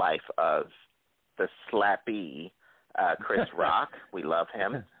based on the life of the slappy Chris Rock. We love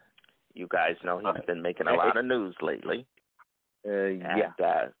him. You guys know he's been making a lot of news lately. Just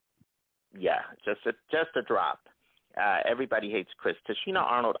a drop. Everybody Hates Chris. Tichina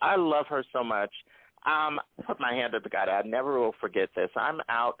Arnold, I love her so much. Put my hand up to God. I never will forget this. I'm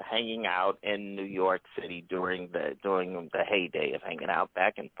out hanging out in New York City during the heyday of hanging out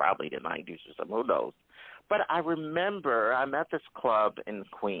back in probably the 90s or something. Who knows? But I remember I'm at this club in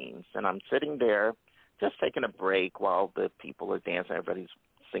Queens, and I'm sitting there just taking a break while the people are dancing. Everybody's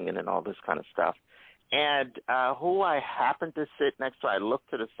singing and all this kind of stuff. And who I happen to sit next to, I look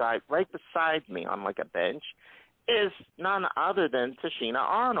to the side, right beside me on like a bench, is none other than Tichina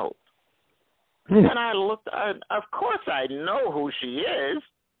Arnold. And I looked, of course I know who she is.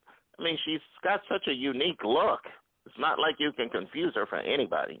 I mean, she's got such a unique look. It's not like you can confuse her for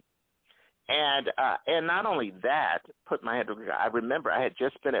anybody. And not only that, put my head together, I remember I had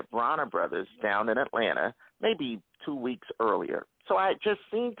just been at Bronner Brothers down in Atlanta, maybe 2 weeks earlier. So I had just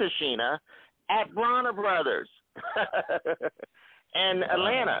seen Tichina at Bronner Brothers in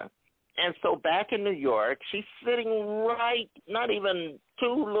Atlanta. And so back in New York, she's sitting right, not even 2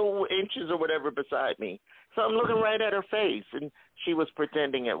 little inches or whatever beside me. So I'm looking right at her face, and she was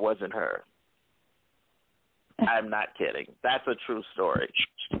pretending it wasn't her. I'm not kidding. That's a true story.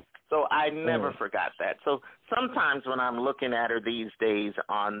 So I never forgot that. So sometimes when I'm looking at her these days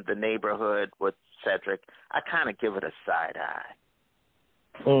on The Neighborhood with Cedric, I kind of give it a side eye.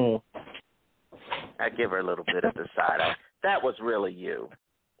 I give her a little bit of the side eye. That was really you.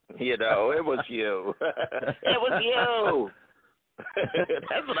 You know, it was you. It was you.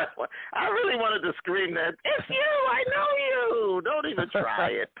 That's what I want. I really wanted to scream that. It's you. I know you. Don't even try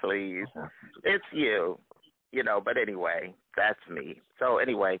it, please. It's you. You know, but anyway, that's me. So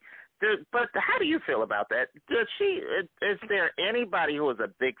anyway, but how do you feel about that? Is there anybody who is a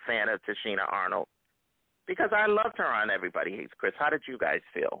big fan of Tichina Arnold? Because I loved her on Everybody Hates Chris. How did you guys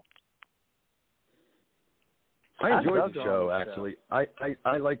feel? I enjoyed the show, actually. I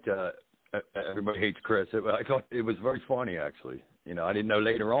liked Everybody Hates Chris. I thought it was very funny, actually. You know, I didn't know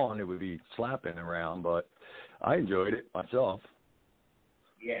later on it would be slapping around, but I enjoyed it myself.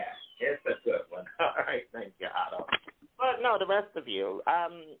 Yeah, it's a good one. All right, thank you, Otto. But no, the rest of you,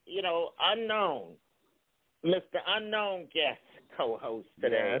 you know, unknown. Mr. Unknown Guest co-host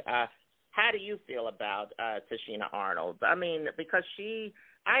today. Yes. How do you feel about Tashina Arnold? I mean, because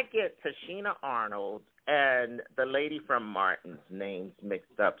I get Tashina Arnold and the lady from Martin's names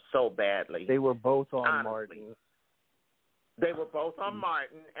mixed up so badly. They were both on Honestly. Martin. They were both on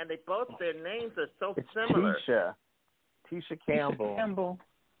Martin, and their names are so It's similar. Tisha Campbell.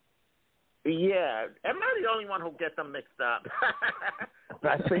 Yeah. Am I the only one who gets them mixed up?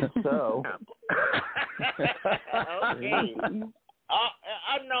 I think so. Okay.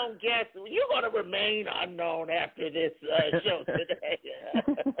 Unknown guest, you're going to remain unknown after this show today.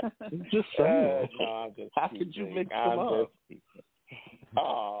 Just saying. No, I'm just How could you mix them up?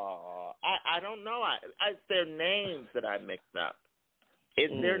 I don't know. It's their names that I mixed up.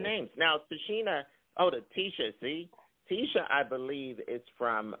 It's their names. Now, Tashina, the Tisha, see? Tisha, I believe, is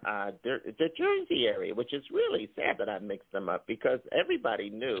from the Jersey area, which is really sad that I mixed them up because everybody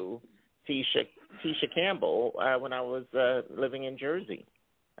knew Tisha Campbell when I was living in Jersey.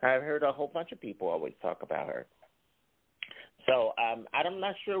 I've heard a whole bunch of people always talk about her. So I'm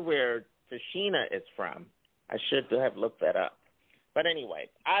not sure where Tashina is from. I should have looked that up. But anyway,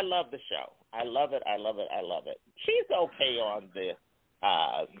 I love the show. I love it. I love it. I love it. She's okay on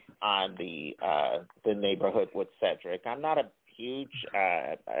the Neighborhood with Cedric. I'm not a huge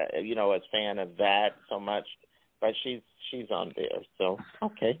as fan of that so much, but she's on there. So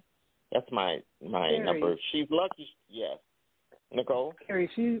okay, that's my Carrie. number. She's lucky. Yes, Nicole. Carrie,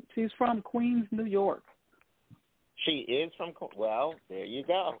 she's from Queens, New York. She is from. Well, there you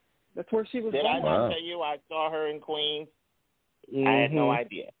go. That's where she was Did born. I not tell you I saw her in Queens? Mm-hmm. I had no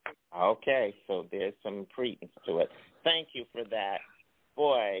idea. Okay, so there's some credence to it. Thank you for that.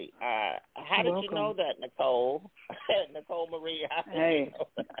 Boy, how did you know that, Nicole? Nicole Marie, how did you know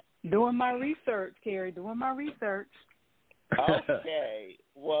that? Doing my research, Carrie, doing my research. Okay.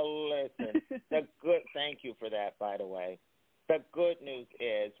 Well, listen, thank you for that, by the way. The good news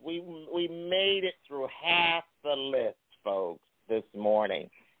is we made it through half the list, folks, this morning.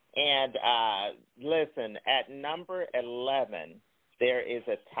 And listen, at number 11, there is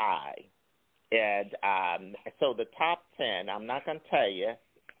a tie. And so the top 10, I'm not going to tell you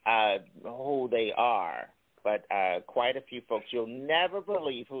who they are, but quite a few folks. You'll never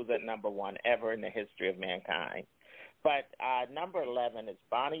believe who's at number 1 ever in the history of mankind. But number 11 is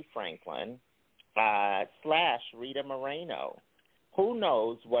Bonnie Franklin / Rita Moreno. Who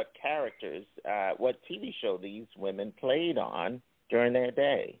knows what characters, what TV show these women played on during their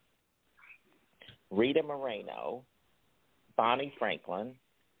day? Rita Moreno, Bonnie Franklin,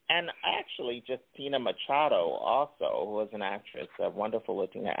 and actually Justina Machado also, who was an actress, a wonderful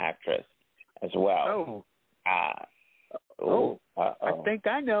Latina actress as well. I think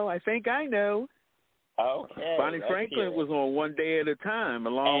I know. Okay. Bonnie Franklin was on One Day at a Time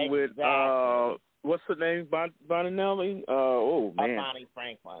along with, what's her name, Bonanelli? Bonnie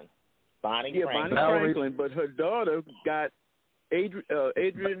Franklin. Bonnie Franklin, but her daughter got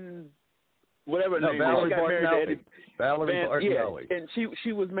Adrian, whatever her name is. She got married to Eddie. Valerie Bartinelli. Yeah, and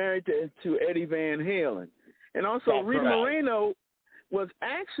she was married to Eddie Van Halen. And also Rita Moreno was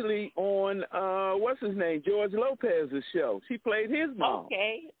actually on, what's his name, George Lopez's show. She played his mom.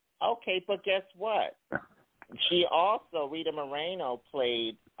 Okay, but guess what? Rita Moreno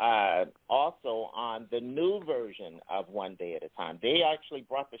played also on the new version of One Day at a Time. They actually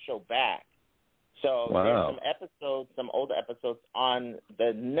brought the show back. So there's some older episodes on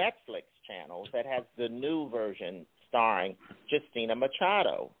the Netflix channel that has the new version starring Justina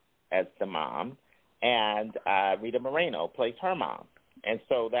Machado as the mom, and Rita Moreno plays her mom. And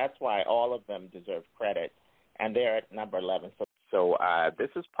so that's why all of them deserve credit, and they're at number 11. So this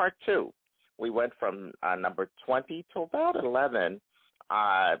is part 2. We went from number 20 to about 11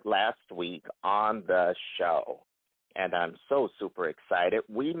 last week on the show. And I'm so super excited.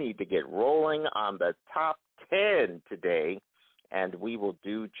 We need to get rolling on the top 10 today, and we will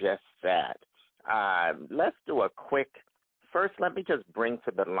do just that. Let's do a quick, first let me just bring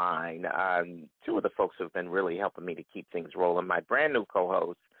to the line 2 of the folks who have been really helping me to keep things rolling. My brand new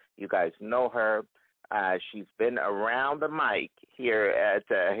co-host, you guys know her. She's been around the mic here at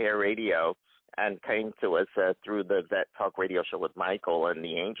Hair Radio and came to us through the Vet Talk Radio Show with Michael and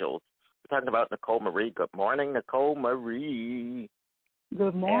the Angels. We're talking about Nicole Marie. Good morning, Nicole Marie.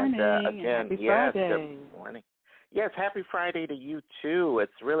 Good morning. And, again, happy Friday. Good morning. Yes, happy Friday to you, too.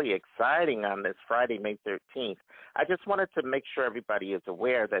 It's really exciting on this Friday, May 13th. I just wanted to make sure everybody is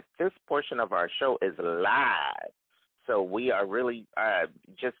aware that this portion of our show is live. So we are really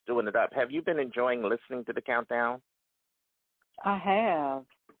just doing it up. Have you been enjoying listening to the countdown? I have.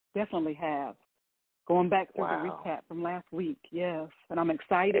 Definitely have. Going back through the recap from last week, yes. And I'm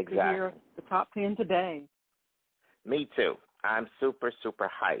excited to hear the top 10 today. Me too. I'm super, super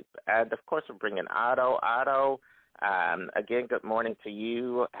hype. And, of course, we're bringing Otto. Otto, again, good morning to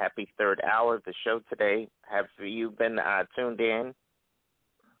you. Happy third hour of the show today. Have you been tuned in?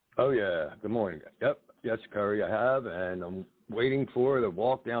 Oh, yeah. Good morning. Yep. Yes, Curry, I have, and I'm waiting for the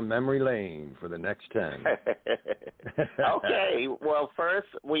walk down memory lane for the next 10. Okay. Well, first,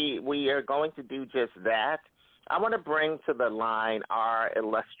 we are going to do just that. I want to bring to the line our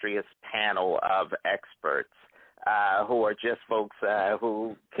illustrious panel of experts who are just folks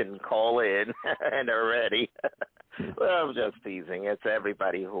who can call in and are ready. Well, I'm just teasing. It's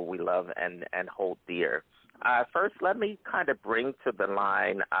everybody who we love and hold dear. First, let me kind of bring to the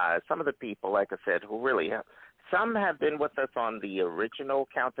line some of the people, like I said, who really have. Some have been with us on the original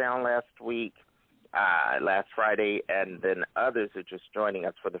countdown last week, last Friday, and then others are just joining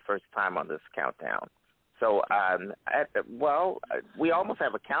us for the first time on this countdown. So, we almost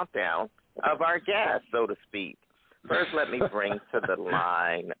have a countdown of our guests, so to speak. First, let me bring to the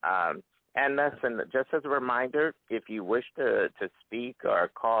line, and listen, just as a reminder, if you wish to speak or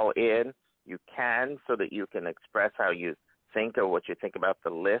call in, you can, so that you can express how you think or what you think about the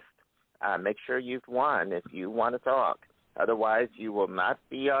list. Make sure you've won if you want to talk. Otherwise, you will not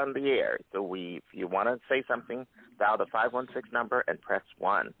be on the air. So if you want to say something, dial the 516 number and press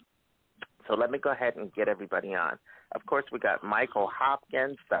 1. So let me go ahead and get everybody on. Of course, we got Michael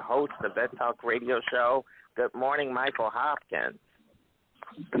Hopkins, the host of Vet Talk Radio Show. Good morning, Michael Hopkins.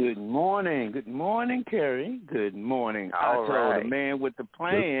 Good morning. Good morning, Kerry. Good morning. All right. The man with the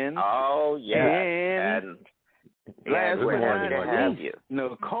plan. Oh, yeah. And last we're happy to have you.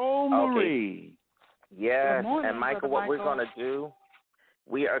 Nicole Marie. Okay. Yes. Morning, and Michael, what we're going to do,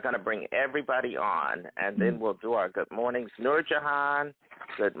 we are going to bring everybody on, and then we'll do our good mornings. Nurjahan,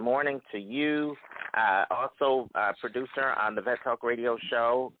 good morning to you. Also, producer on the Vet Talk Radio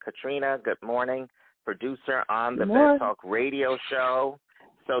Show. Katrina, good morning. Producer on the Vet Talk Radio Show.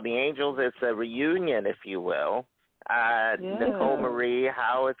 So the Angels, it's a reunion, if you will. Nicole Marie,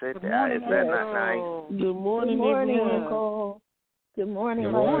 how is it? Is that not nice? Good morning, Nicole. Good morning.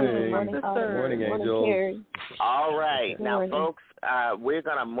 Good morning. Good morning, Good morning, Angel. All right. Now, folks, we're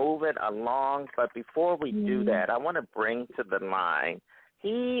going to move it along. But before we do that, I want to bring to the line,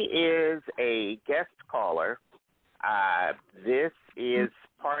 he is a guest caller. This is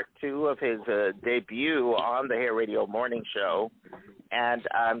part 2 of his debut on the Hair Radio Morning Show, and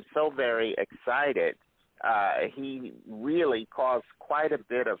I'm so very excited. He really caused quite a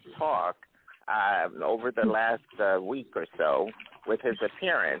bit of talk over the last week or so with his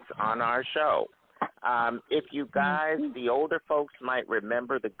appearance on our show. If you guys, the older folks, might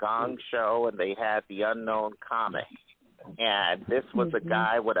remember the Gong Show, and they had the Unknown Comic. And this was a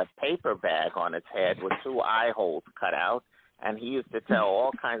guy with a paper bag on his head with 2 eye holes cut out, and he used to tell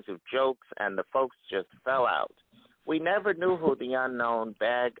all kinds of jokes, and the folks just fell out. We never knew who the unknown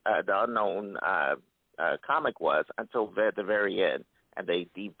comic was until the very end, and they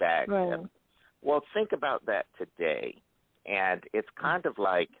debagged him. Well, think about that today, and it's kind of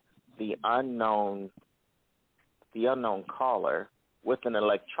like the unknown caller with an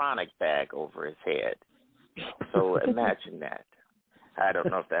electronic bag over his head. So imagine that. I don't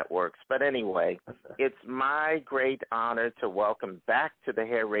know if that works. But anyway, it's my great honor to welcome back to the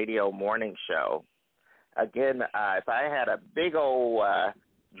Hair Radio Morning Show. Again, if I had a big old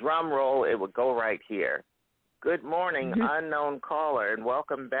drum roll, it would go right here. Good morning, unknown caller, and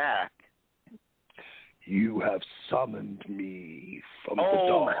welcome back. You have summoned me from the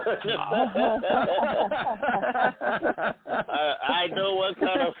dark. I know what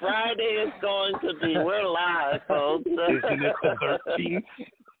kind of Friday it's going to be. We're live, folks. Isn't it the 13th?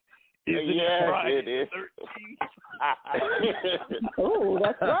 Yes, Friday it is. 13th? Oh,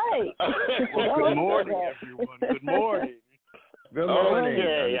 that's right. Well, good morning, everyone. Good morning. Good morning.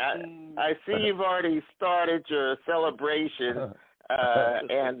 Okay, I see you've already started your celebration. Are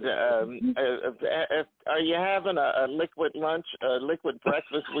you having a liquid lunch, a liquid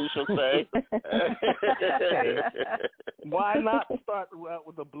breakfast, we shall say? Why not start out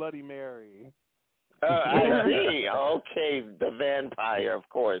with a Bloody Mary? I see. Okay, the vampire, of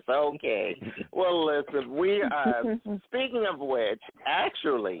course. Okay. Well, listen, we speaking of which,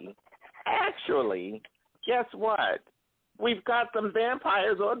 actually, guess what? We've got some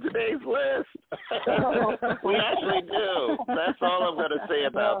vampires on today's list. We actually do. That's all I'm going to say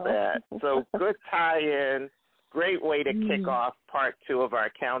about that. So good tie-in. Great way to kick off part 2 of our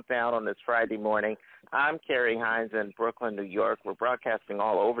countdown on this Friday morning. I'm Kerry Hines in Brooklyn, New York. We're broadcasting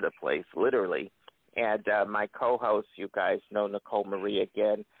all over the place, literally. And my co-host, you guys know Nicole Marie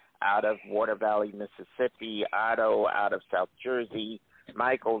again, out of Water Valley, Mississippi, Otto out of South Jersey,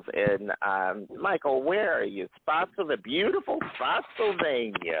 Michael's in. Michael, where are you? Beautiful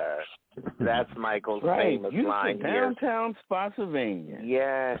Spotsylvania. That's Michael's famous line here. Downtown Spotsylvania.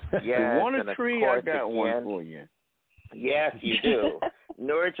 Yes. You want a tree? I got one for you. Yes, you do.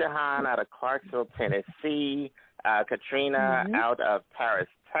 Nur Jahan out of Clarksville, Tennessee. Katrina out of Paris,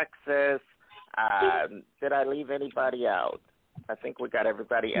 Texas. Did I leave anybody out? I think we got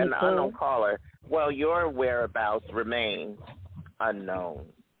everybody. And the unknown caller. Well, your whereabouts remain unknown.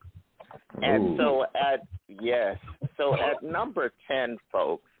 And so at number 10,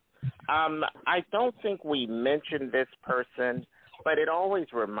 folks, I don't think we mentioned this person, but it always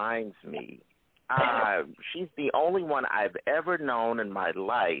reminds me. She's the only one I've ever known in my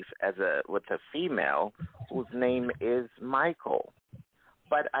life with a female whose name is Michael.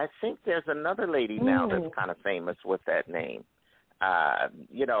 But I think there's another lady now that's kind of famous with that name. I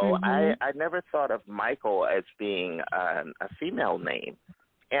never thought of Michael as being a female name.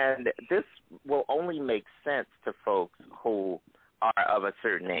 And this will only make sense to folks who are of a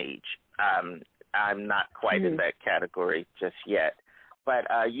certain age. I'm not quite in that category just yet. But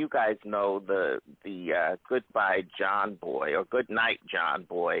you guys know the Goodbye John Boy or Good Night John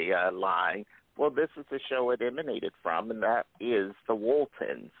Boy line. Well, this is the show it emanated from, and that is the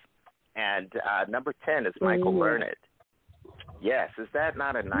Waltons. And number 10 is Michael Burnett. Yes, is that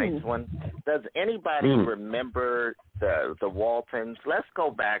not a nice one? Does anybody remember the Waltons? Let's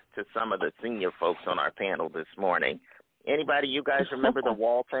go back to some of the senior folks on our panel this morning. Anybody, you guys remember the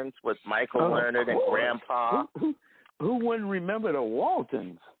Waltons with Michael Burnett and Grandpa? Who wouldn't remember the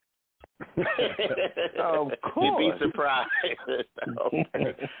Waltons? Of course. You'd be surprised.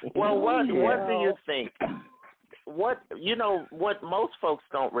 Well, what do you think? What most folks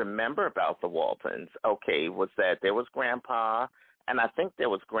don't remember about the Waltons, was that there was Grandpa, and I think there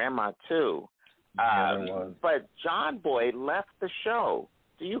was Grandma too. But John Boy left the show.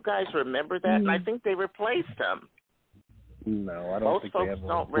 Do you guys remember that? And I think they replaced him. No, I don't think they ever replaced him.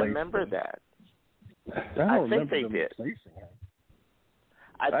 Most folks don't remember that. I think they did.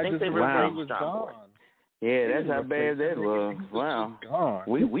 I think they replaced John Boy. Yeah, that's how bad that was. Wow.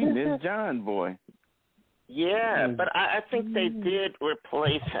 We missed John Boy. Yeah, but I think they did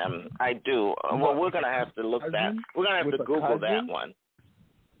replace him. I do. Well, we're going to have to look that. We're going to have to Google that one.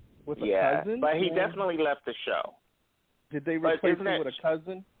 With a cousin? But he definitely left the show. Did they replace him with a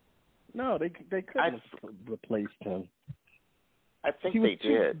cousin? No, they couldn't have replaced him. I think they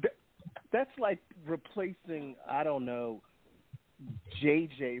did. That's like replacing, I don't know,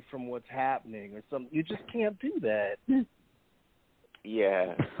 JJ from What's Happening or something. You just can't do that.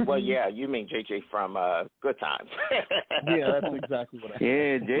 Yeah. Well, yeah, you mean JJ from Good Times. Yeah, that's exactly what I mean.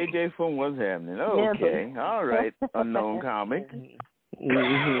 Yeah, JJ from What's Happening. Okay. All right. Unknown comic. No,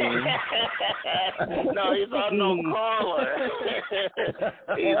 he's unknown caller.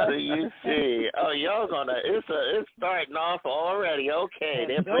 He's a UC. Oh, y'all it's starting off already. Okay,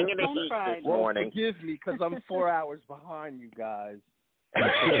 they're bringing the heat this morning. Forgive me because I'm 4 hours behind you guys.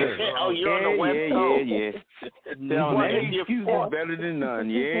 Oh, you're on the West Coast. Yeah. Well, is better than none.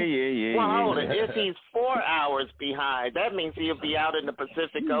 Yeah. Well, hold it. If he's 4 hours behind, that means he'll be out in the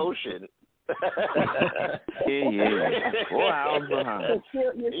Pacific Ocean. Yeah. 4 hours behind.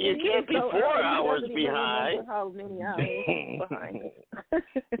 You can't be 4 hours behind. How many hours behind?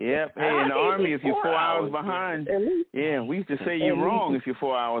 Yep. Hey, in the Army, if you're 4 hours behind, we used to say you're wrong if you're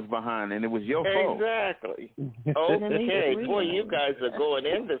 4 hours behind, and it was your fault. Exactly. Okay. Boy, you guys are going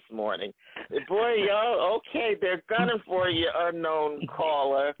in this morning. Boy, y'all, okay, they're gunning for you, unknown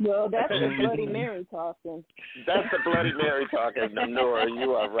caller. Well, that's the Bloody Mary talking. That's the Bloody Mary talking, Nora.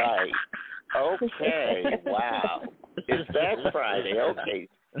 You are right. Okay, wow. Is that Friday? Okay.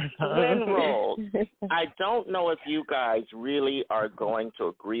 Then roll. I don't know if you guys really are going to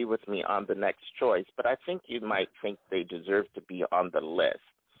agree with me on the next choice, but I think you might think they deserve to be on the list.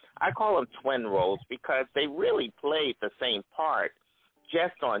 I call them twin roles because they really played the same part,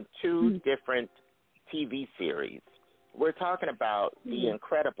 just on two different TV series. We're talking about The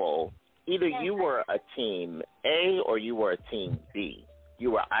Incredible. Either you were a team A or you were a team B. You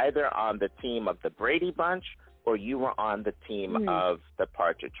were either on the team of the Brady Bunch or you were on the team of the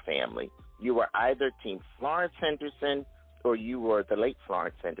Partridge Family. You were either team Florence Henderson or you were the late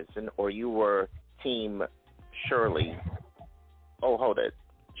Florence Henderson or you were team Shirley. Oh, hold it.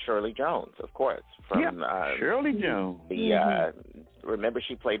 Shirley Jones, of course. From Shirley Jones. Remember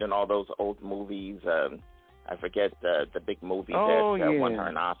she played in all those old movies. I forget the big movie that won her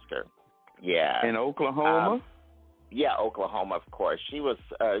an Oscar. Yeah. In Oklahoma? Oklahoma, of course. She was,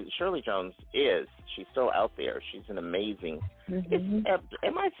 Shirley Jones she's still out there. She's an amazing,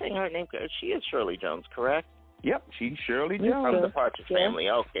 am I saying her name? She is Shirley Jones, correct? Yep, she's Shirley From Jones. the Partridge Family.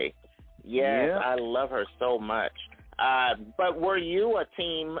 Okay. Yes, Yep. I love her so much. But were you a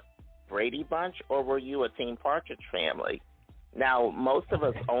team Brady Bunch or were you a team Partridge Family? Now, most of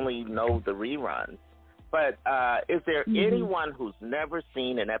us only know the reruns. But is there anyone who's never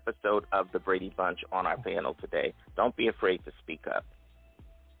seen an episode of the Brady Bunch on our panel today? Don't be afraid to speak up.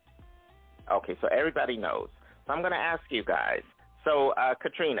 Okay, so everybody knows. So I'm going to ask you guys. So,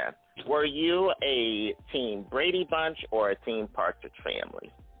 Katrina, were you a team Brady Bunch or a team Partridge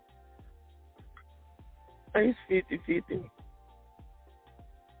Family? It's 50-50.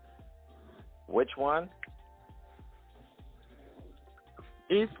 Which one?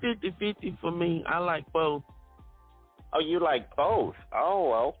 It's 50-50 for me. I like both. Oh, you like both.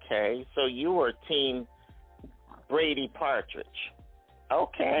 Oh, okay. So you were team Brady Partridge.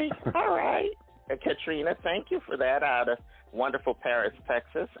 Okay, all right. Katrina, thank you for that out of wonderful Paris,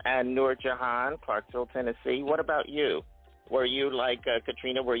 Texas. And Noor Jahan, Clarksville, Tennessee. What about you? Were you like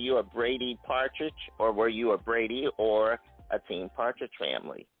Katrina, were you a Brady Partridge or were you a Brady or a team Partridge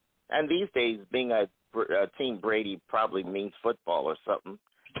Family? And these days, being a team Brady probably means football or something.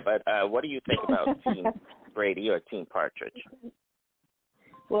 But what do you think about team Brady or team Partridge?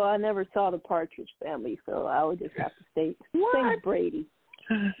 Well, I never saw the Partridge Family, so I would just have to say Brady.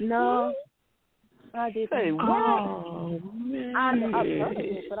 No, I didn't. Say what? Oh, man. I've heard of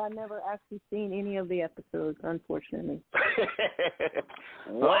it, but I never actually seen any of the episodes, unfortunately.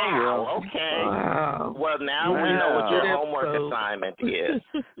 Wow, okay. Wow. Well, now we know what your homework assignment is.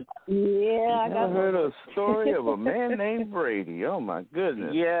 Yeah, I never heard a story of a man named Brady. Oh, my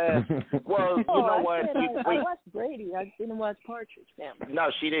goodness. Yeah. Well, you know what? I watched Brady. I didn't watch Partridge Family. No,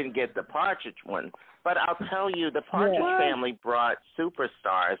 she didn't get the Partridge one. But I'll tell you, the Partridge Family brought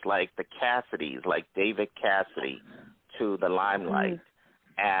superstars like the Cassidys, like David Cassidy, to the limelight.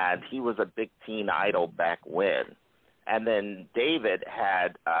 And he was a big teen idol back when. And then David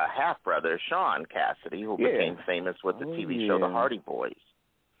had a half-brother, Sean Cassidy, who became famous with the TV show The Hardy Boys.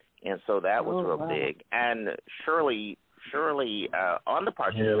 And so that was real big. And Shirley on the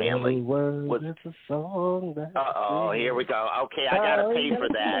Partridge Family was a song that here we go. Okay, I gotta pay for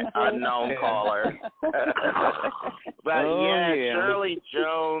that. Unknown caller. But Shirley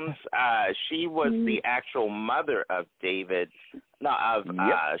Jones, she was the actual mother of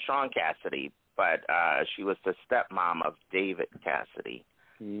Sean Cassidy, but she was the stepmom of David Cassidy.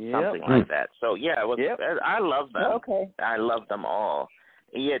 Something like that. So it was I love them. Okay. I love them all.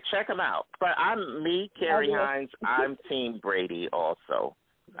 Yeah, check them out. But Carrie Hines, I'm Team Brady also.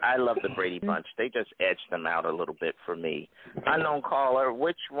 I love the Brady Bunch. They just edged them out a little bit for me. Unknown caller,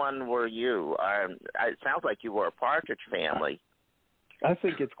 which one were you? It sounds like you were a Partridge Family. I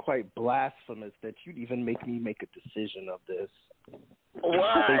think it's quite blasphemous that you'd even make me make a decision of this.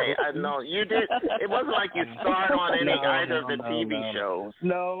 Why? I know you did. It wasn't like you starred on either of the TV shows.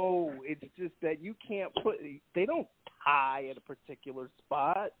 No, it's just that you can't they don't tie at a particular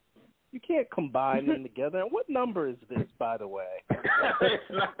spot. You can't combine them together. And what number is this, by the way? It's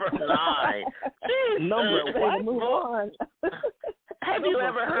number 9. What? Move on. Have you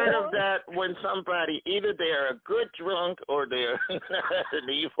ever heard of that when somebody, either they're a good drunk or they're an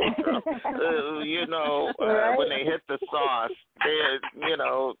evil drunk, when they hit the sauce,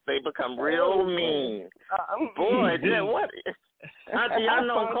 they become real mean. Boy, what? The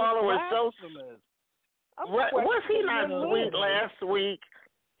unknown caller was so... Was he not sweet last week?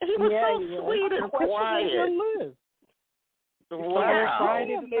 He was so sweet and quiet. Wow.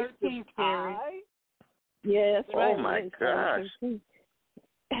 Friday the 13th, Carrie. Yes, right. Oh, my gosh.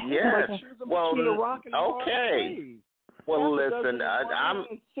 Yes. Well, okay. Well, listen, I'm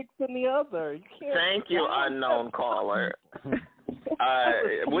 6 in the other. Thank you, unknown caller.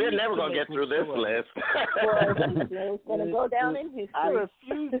 We're never going to get through this list. It's going to go down in history. I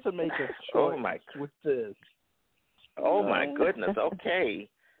refuse to make a choice with this. Oh, my goodness. Okay.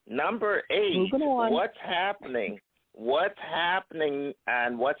 Number 8. What's happening? What's happening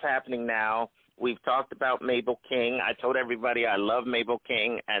and what's happening now? We've talked about Mabel King. I told everybody I love Mabel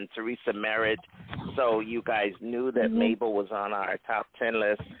King and Teresa Merritt, so you guys knew that Mabel was on our top 10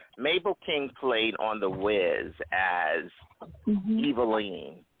 list. Mabel King played on The Wiz as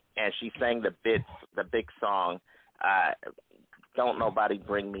Eveline, and she sang the big song, Don't Nobody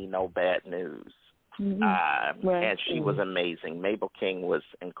Bring Me No Bad News. And she was amazing. Mabel King was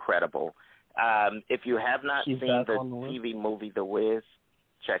incredible. If you have not seen the TV movie The Wiz,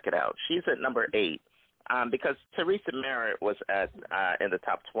 check it out. She's at number 8 because Teresa Merritt was in the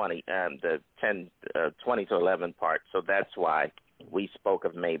top 20, the 20 to 11 part. So that's why we spoke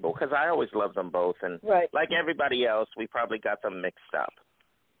of Mabel, because I always loved them both. And like everybody else, we probably got them mixed up.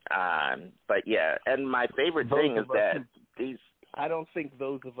 But yeah, and my favorite thing is that these. I don't think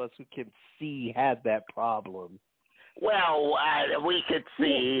those of us who can see had that problem. Well, we could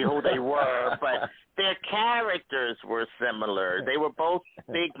see who they were, but their characters were similar. They were both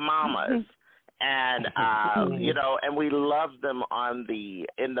big mamas, and and we loved them and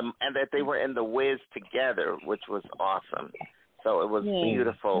that they were in The Wiz together, which was awesome. So it was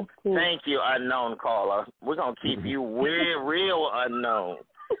beautiful. Cool. Thank you, unknown caller. We're gonna keep you real unknown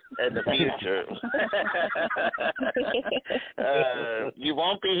in the future. You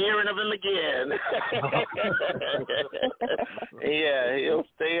won't be hearing of him again. Yeah, he'll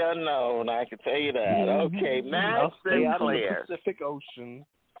stay unknown, I can tell you that. Okay, Matt Sinclair. Out of the Pacific Ocean.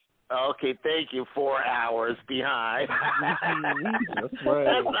 Okay, thank you. 4 hours behind. That's right.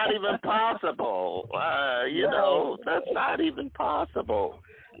 That's not even possible. That's not even possible.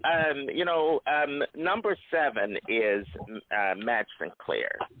 Number 7 is Madge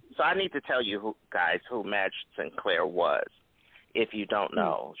Sinclair. So I need to tell you who Madge Sinclair was, if you don't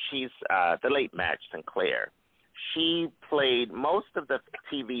know. She's the late Madge Sinclair. She played, most of the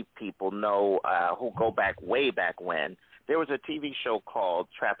TV people know who go back way back when. There was a TV show called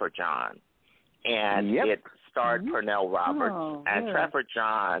Trapper John, and it starred Pernell Roberts. Trapper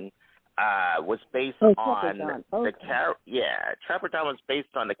John was based on the character. Yeah, Trapper John was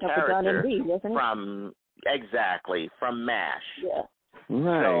based on the character from MASH. Yeah.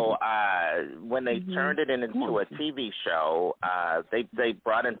 Right. So when they turned it into a TV show, they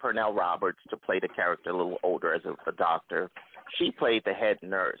brought in Pernell Roberts to play the character a little older as a doctor. She played the head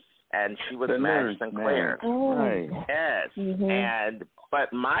nurse, and she was Madge Sinclair. Right. Yes.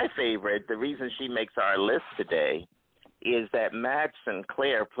 But my favorite, the reason she makes our list today, is that Madge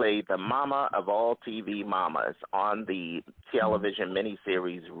Sinclair played the mama of all TV mamas on the television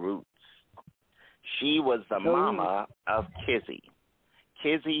miniseries Roots. She was the mama of Kizzy.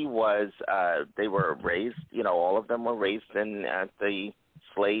 Kizzy was, they were raised, all of them were raised in the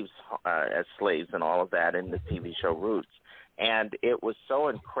slaves, as slaves and all of that in the TV show Roots. And it was so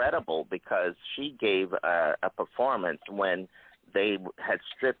incredible because she gave a performance when they had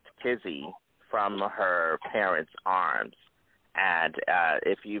stripped Kizzy from her parents' arms. And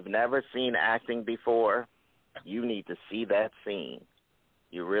if you've never seen acting before, you need to see that scene.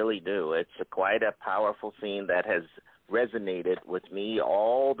 You really do. It's quite a powerful scene that has resonated with me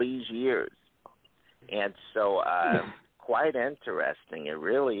all these years. And so quite interesting. It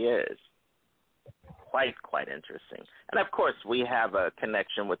really is. Quite interesting. And, of course, we have a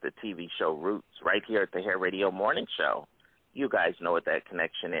connection with the TV show Roots right here at the Hair Radio Morning Show. You guys know what that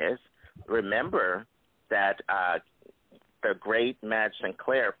connection is. Remember that the great Madge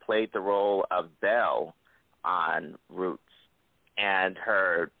Sinclair played the role of Belle on Roots. And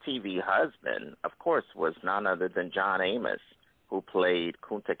her TV husband, of course, was none other than John Amos, who played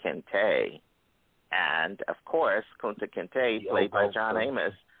Kunta Kinte. And, of course, Kunta Kinte, played by John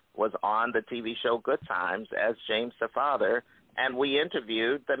Amos, was on the TV show Good Times as James the Father. And we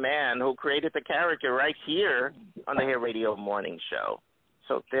interviewed the man who created the character right here on the Hair Radio Morning Show.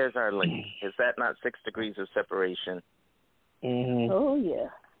 So there's our link. Is that not 6 degrees of separation? Mm-hmm. Oh, yeah.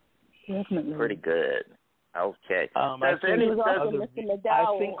 Definitely. Pretty good. Okay. I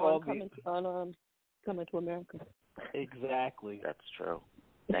think Coming to America. Exactly. That's true.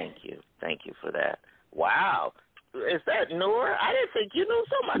 Thank you. Thank you for that. Wow. Is that Noor? I didn't think you knew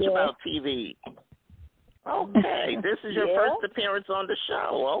so much about TV. Okay. This is your first appearance on the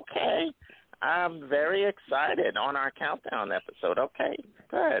show. Okay. I'm very excited on our countdown episode. Okay.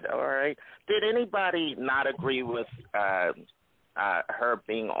 Good. All right. Did anybody not agree with her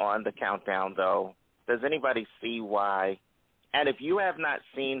being on the countdown, though? Does anybody see why? And if you have not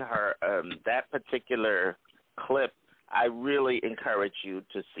seen her, that particular clip, I really encourage you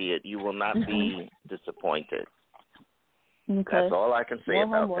to see it. You will not be disappointed. Okay. That's all I can say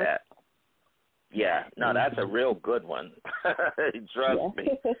about that. Yeah, no, that's a real good one. Trust me.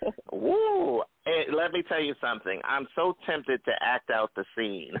 Woo! Hey, let me tell you something. I'm so tempted to act out the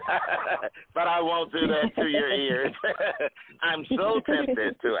scene, but I won't do that to your ears. I'm so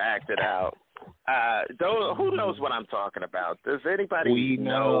tempted to act it out. Who knows what I'm talking about? Does anybody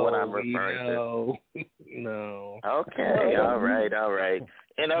know what I'm referring to? No. Okay, all right.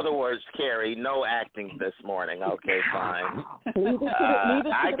 In other words, Carrie, no acting this morning. Okay, fine.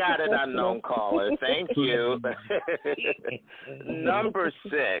 I got an unknown caller. Thank you. Number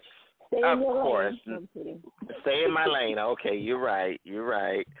 6. Of course. Stay in my lane. Okay, you're right.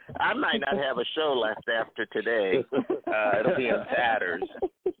 I might not have a show left after today. It'll be in tatters.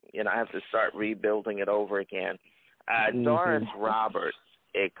 I have to start rebuilding it over again. Doris Roberts,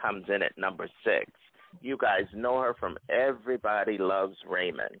 it comes in at number 6. You guys know her from Everybody Loves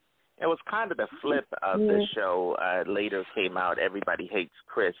Raymond. It was kind of the flip of the show. Later came out Everybody Hates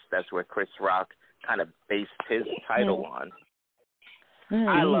Chris. That's where Chris Rock kind of based his title on.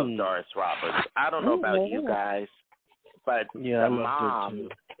 I love Doris Roberts. I don't know about you guys, but the mom,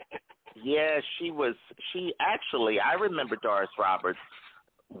 I remember Doris Roberts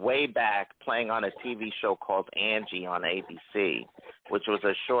way back playing on a TV show called Angie on ABC, which was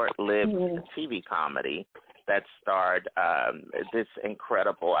a short-lived TV comedy that starred this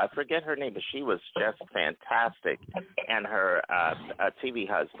incredible, I forget her name, but she was just fantastic, and her TV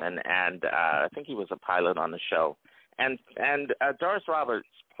husband, and I think he was a pilot on the show. And Doris Roberts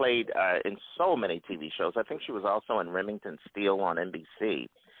played in so many TV shows. I think she was also in Remington Steele on NBC.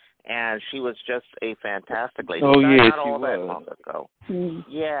 And she was just a fantastic lady. Not all that long ago.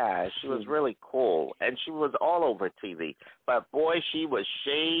 Yeah, she was really cool. And she was all over TV. But, boy, she was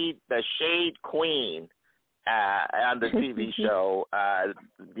the shade queen on the TV show.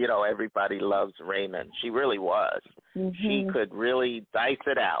 Everybody Loves Raymond. She really was. She could really dice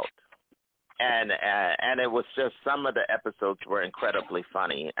it out. And it was just, some of the episodes were incredibly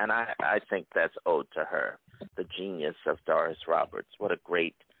funny. And I think that's owed to her, the genius of Doris Roberts. What a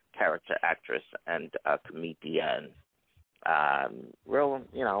great character actress and comedian.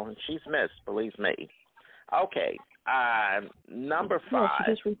 She's missed, believe me. Okay, number 5. Yeah,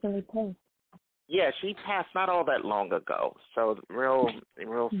 she just recently passed. Yeah, she passed not all that long ago. So real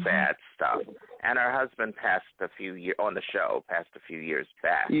sad stuff. And her husband passed a few years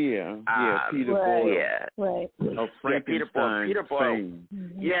back. Peter Boyle. Right. Oh, Frankenstein. Peter Boyle.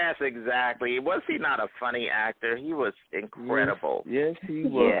 Yes, exactly. Was he not a funny actor? He was incredible. Yes, he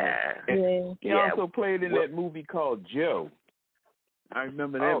was. Yeah. He also played in that movie called Joe. I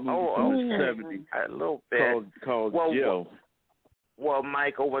remember that movie from the 70s. A little bit. Called Joe. Well,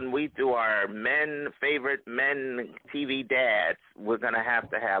 Michael, when we do our favorite men TV dads, we're going to have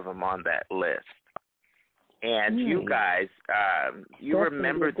them on that list. And you guys, you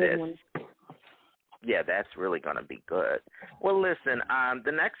remember this. Yeah, that's really going to be good. Well, listen,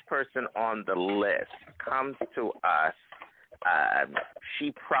 the next person on the list comes to us.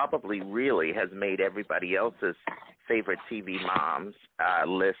 She probably really has made everybody else's favorite TV moms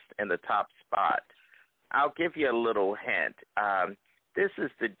list in the top spot. I'll give you a little hint. This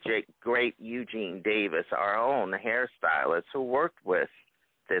is the great Eugene Davis, our own hairstylist, who worked with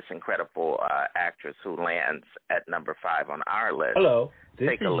this incredible actress who lands at number 5 on our list. Hello,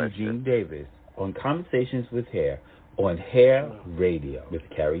 this is Eugene Davis on Conversations with Hair on Hair Radio with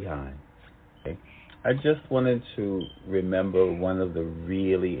Carrie Hines. Okay. I just wanted to remember one of the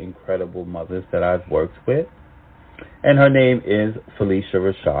really incredible mothers that I've worked with, and her name is Phylicia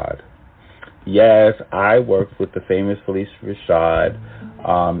Rashad. Yes, I worked with the famous Phylicia Rashad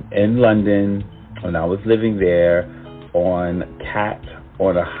in London when I was living there on Cat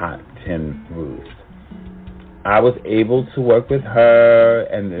on a Hot Tin Roof. I was able to work with her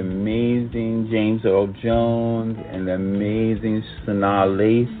and the amazing James Earl Jones and the amazing Sanaa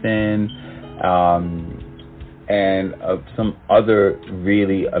Lathan and some other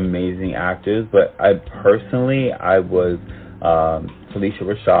really amazing actors. But I was Phylicia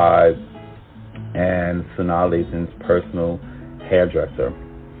Rashad and Sanaa Lathan's personal hairdresser,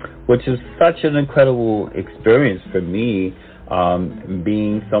 which is such an incredible experience for me,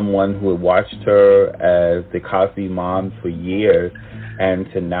 being someone who had watched her as the Cosby Mom for years, and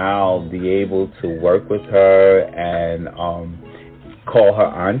to now be able to work with her and call her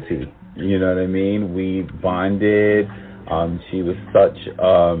auntie. You know what I mean? We bonded. She was such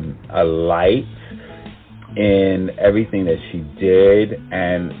a light in everything that she did,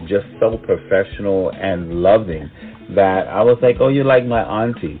 and just so professional and loving that I was like, oh, you're like my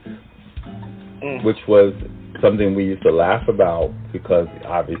auntie, which was something we used to laugh about because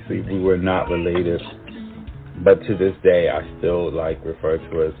obviously we were not related. But to this day, I still refer to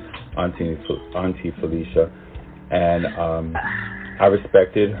her as Auntie Phylicia. And I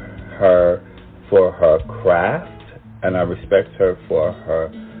respected her for her craft, and I respect her for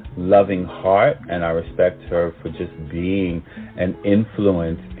her loving heart, and I respect her for just being an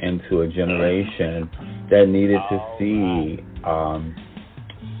influence into a generation that needed to see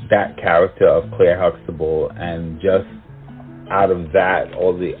that character of Claire Huxtable, and just out of that,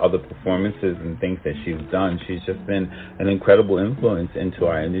 all the other performances and things that she's done, she's just been an incredible influence into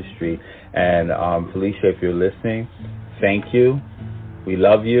our industry. And Phylicia, if you're listening, thank you. We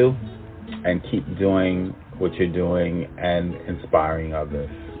love you, and keep doing what you're doing and inspiring others.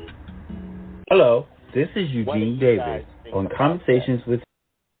 Hello, this is Eugene Davis on Conversations with.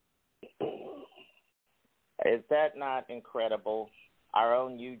 Is that not incredible? our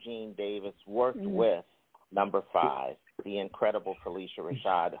own Eugene Davis worked with number 5, the incredible Phylicia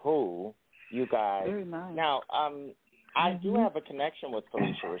Rashad, who you guys now I do have a connection with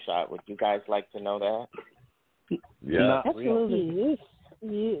Phylicia Rashad. Would you guys like to know that? Yeah, absolutely.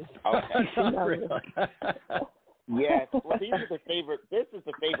 Yes. Okay. Yes. Well, this is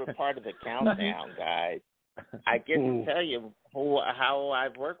the favorite part of the countdown, guys. I get to tell you how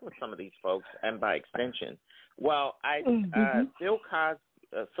I've worked with some of these folks, and by extension. Well, Bill Cosby,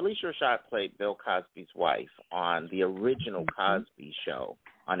 Phylicia Rashad played Bill Cosby's wife on the original Cosby Show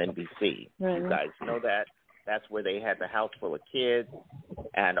on NBC. You guys know that. That's where they had the house full of kids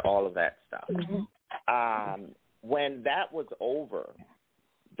and all of that stuff. When that was over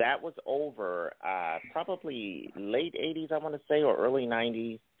probably late 80s, I want to say, or early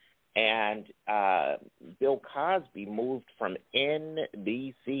 90s, and Bill Cosby moved from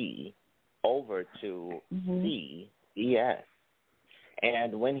NBC over to CBS.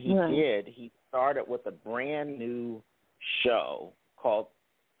 And when he did, he started with a brand new show called,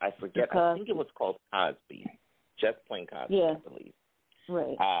 I think it was called Cosby, just plain Cosby, I believe.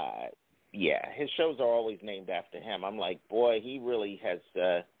 Right. Yeah, his shows are always named after him. I'm like, boy, he really has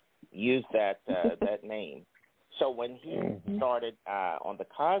used that name. So when he started on the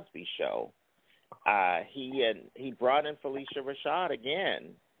Cosby Show, he brought in Phylicia Rashad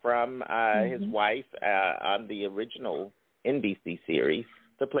again from his wife on the original NBC series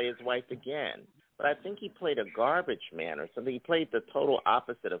to play his wife again. But I think he played a garbage man or something. He played the total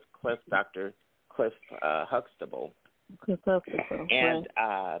opposite of Dr. Cliff Huxtable. And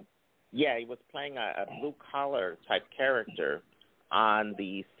he was playing a blue-collar type character on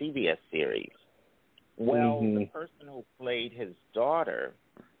the CBS series. Well, the person who played his daughter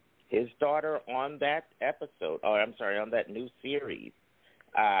on that episode, on that new series,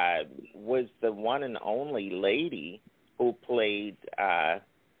 was the one and only lady who played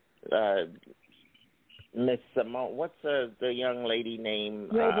Miss Simone. What's the young lady name?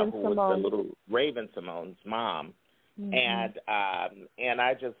 Raven who Simone. Was the little Raven Simone's mom. And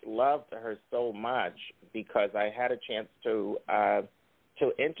I just loved her so much because I had a chance to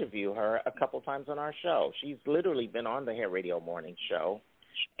interview her a couple times on our show. She's literally been on the Hair Radio Morning Show,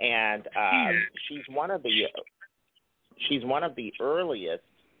 and she's one of the earliest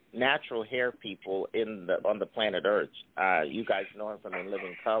natural hair people on the planet Earth. You guys know her from In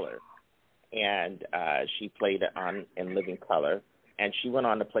Living Color, and she played in Living Color, and she went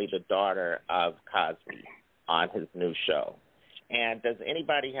on to play the daughter of Cosby on his new show. And does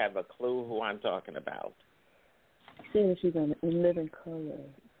anybody have a clue who I'm talking about? See, she's in Living Color.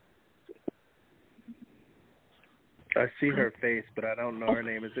 I see her face, but I don't know her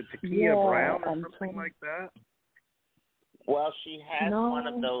name. Is it Takia Brown or something like that? Well, she has one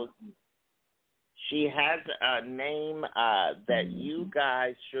of those. She has a name that you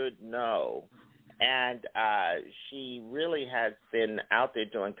guys should know, and she really has been out there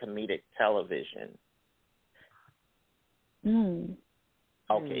doing comedic television.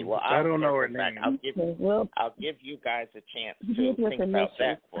 Okay, well, I don't know her name. I'll give you guys a chance to think about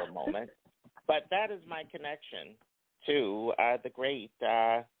that for a moment. But that is my connection to the great,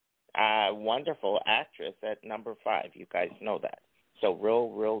 wonderful actress at number 5. You guys know that. So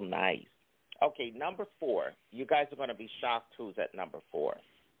real nice. Okay, number 4. You guys are going to be shocked who's at number 4.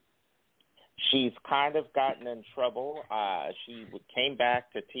 She's kind of gotten in trouble. She came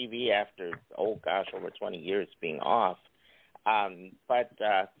back to TV after, over 20 years being off. But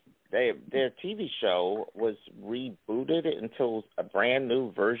their TV show was rebooted into a brand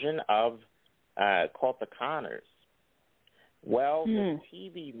new version of called The Conners. Well, the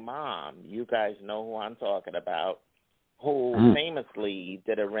TV mom, you guys know who I'm talking about, who famously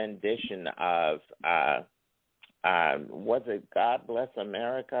did a rendition of was it God Bless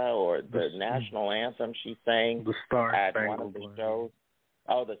America or the national anthem she sang at one of the shows?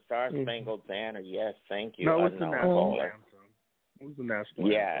 Oh, the Star Spangled Banner. Yes, thank you. No, it's the national anthem. It was the national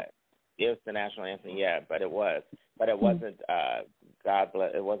anthem. Yeah, it was the national anthem. Yeah, but it wasn't God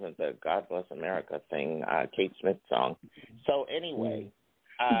Bless. It wasn't the God Bless America thing. Kate Smith song. So anyway,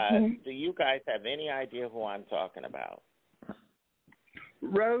 do you guys have any idea who I'm talking about?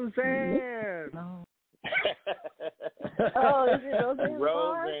 Roseanne. Oh, is it Roseanne?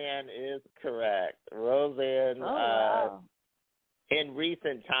 Roseanne is correct. Roseanne. Wow. In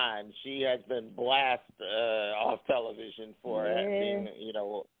recent times, she has been blasted off television for being,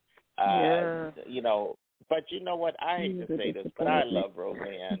 But you know what? I hate to say this, but I love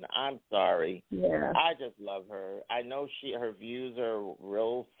Roseanne. I'm sorry. Yeah. I just love her. I know her views are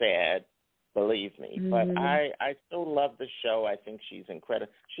real sad, Believe me. But I still love the show. I think she's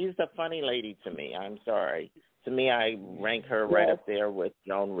incredible. She's a funny lady to me. I'm sorry. To me, I rank her right up there with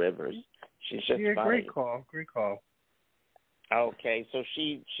Joan Rivers. She's just funny. Great call. Okay, so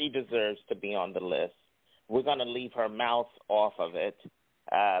she deserves to be on the list. We're going to leave her mouth off of it,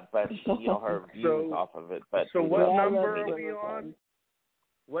 but her views off of it. But so what number are we on?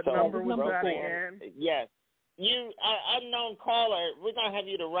 What number was that again? Yes. You, unknown caller, we're going to have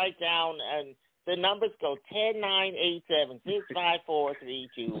you to write down, and the numbers go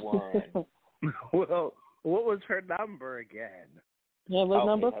 10-987-654-321. Well, what was her number again? Yeah, it was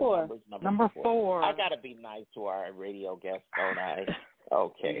number 4. Number 4. I got to be nice to our radio guests, don't I?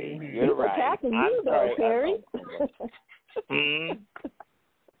 Okay, you're He's right. attacking you, though, Terry.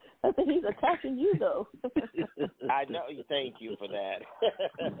 I think he's attacking you, though. I know. Thank you for that.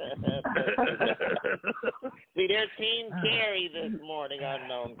 See, they're Team Terry this morning,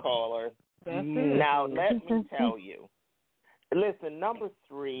 unknown caller. Now, let me tell you. Listen, number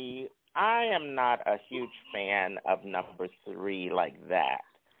 3, I am not a huge fan of number 3 like that.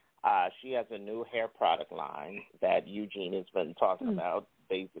 She has a new hair product line that Eugene has been talking about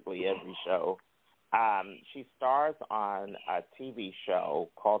basically every show. She stars on a TV show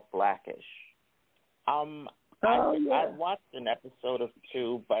called Blackish. I watched an episode of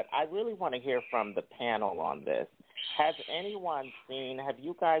 2, but I really want to hear from the panel on this. Have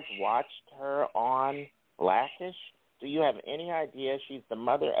you guys watched her on Blackish? Do you have any idea? She's the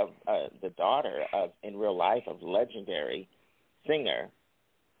mother of, the daughter of, in real life, of legendary singer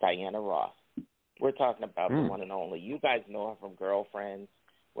Diana Ross. We're talking about the one and only. You guys know her from Girlfriends.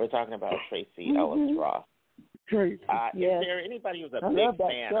 We're talking about Tracy Ellis Ross. Tracy. Is there anybody who's a big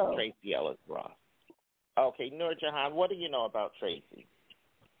fan of Tracy Ellis Ross? Okay, Nur Jahan, what do you know about Tracy?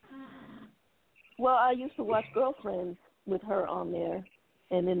 Well, I used to watch Girlfriends with her on there,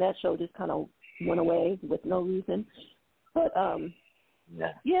 and then that show just kind of went away with no reason. But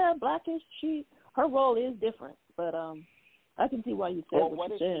Blackish, her role is different, but I can see why you said what you said. What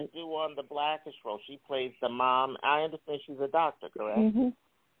did she do on the Blackish role? She plays the mom. I understand she's a doctor, correct? Mm-hmm.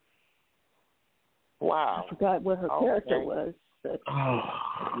 Wow. I forgot what her character was. But...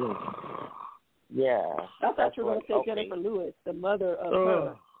 Yeah. I thought you were going to say Jennifer Lewis, the mother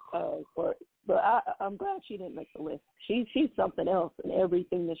of her. But I'm glad she didn't make the list. She's something else in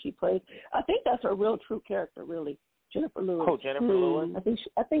everything that she plays. I think that's her real true character, really, Jennifer Lewis. Oh, Jennifer Lewis.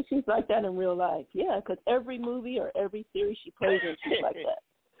 I think she's like that in real life. Yeah, because every movie or every series she plays in, she's like that.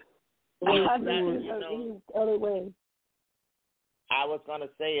 I've never heard any other way. I was going to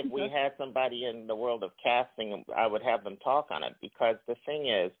say if we had somebody in the world of casting, I would have them talk on it, because the thing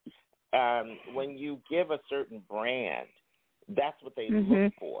is, when you give a certain brand, that's what they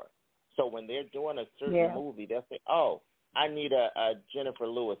look for. So when they're doing a certain movie, they'll say, oh, I need a Jennifer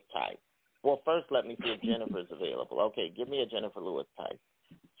Lewis type. Well, first let me see if Jennifer's available. Okay, give me a Jennifer Lewis type.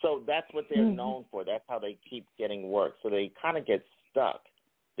 So that's what they're known for. That's how they keep getting work. So they kind of get stuck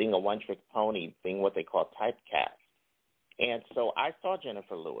being a one-trick pony, being what they call typecast. And so I saw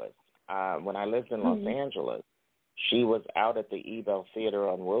Jennifer Lewis when I lived in Los Angeles. She was out at the Ebell Theater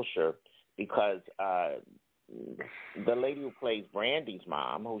on Wilshire because the lady who plays Brandy's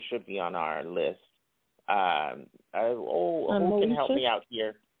mom, who should be on our list, who can help me out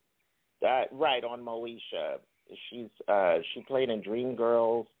here? Right, on Moesha. She played in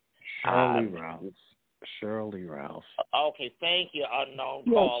Dreamgirls. Shirley Ralph. Okay, thank you, unknown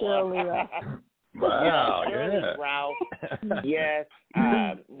caller. Shirley Ralph. Wow, Shirley Ralph. Yes.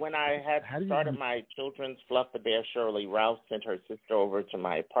 When I had started my children's Fluff the Bear, Shirley Ralph sent her sister over to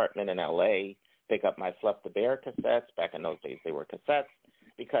my apartment in L.A., pick up my Fluff the Bear cassettes. Back in those days, they were cassettes,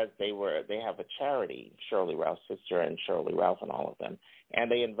 because they have a charity, Shirley Ralph's sister and Shirley Ralph and all of them.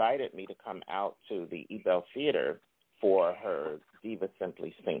 And they invited me to come out to the Ebell Theater for her Diva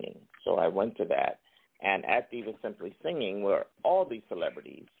Simply Singing. So I went to that. And at Diva Simply Singing were all these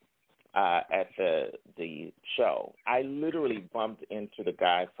celebrities at the show. I literally bumped into the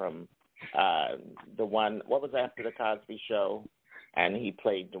guy from the one, what was after the Cosby Show? And he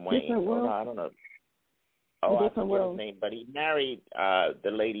played Dwayne. I don't know. Oh, I forget his name, but he married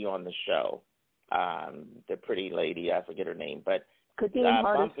the lady on the show, the pretty lady. I forget her name, but I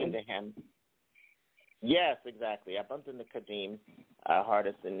bumped into him. Yes, exactly. I bumped into Kadeem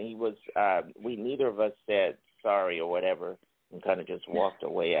Hardison. He was. Neither of us said sorry or whatever, and kind of just walked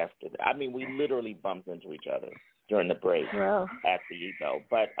away after that. I mean, we literally bumped into each other during the break at the Ebell.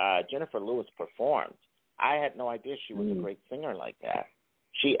 But Jennifer Lewis performed. I had no idea she was a great singer like that.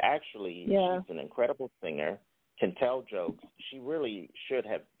 She actually, she's an incredible singer, can tell jokes. She really should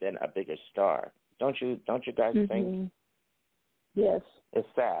have been a bigger star. Don't you guys think? Yes. It's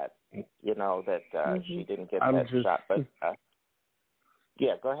sad, you know, that she didn't get I'm that just, shot. But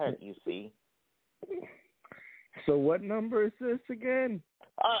yeah, go ahead. You see. So what number is this again?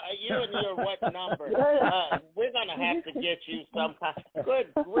 You and your what number? We're gonna have to get you some kind.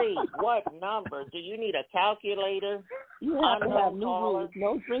 Good grief! What number? Do you need a calculator? You have to have new rules.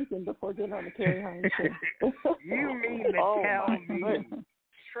 No drinking before getting on the Carrie Hines show. You mean to tell me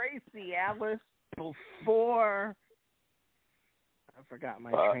Tracy Ellis before? I forgot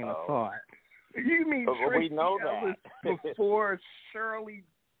my train of thought. You mean Tracy Ellis before Shirley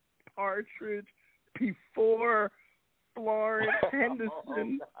Partridge, before Florence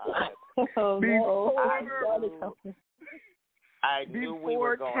Henderson, before I knew we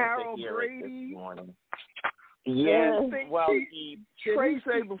were going Carol to hear Brady. it this morning. Yes, well, did you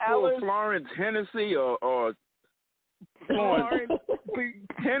say before Florence Hennessy or Florence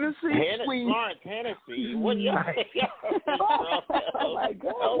Hennessy? Florence Hennessy. What you? Oh my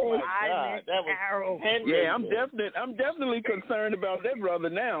God! That was Henderson. Yeah, I'm definitely concerned about that brother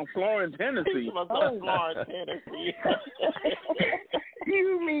now, Florence Hennessy. Florence Hennessy.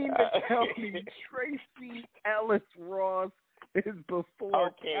 You mean to tell me Tracy Ellis Ross is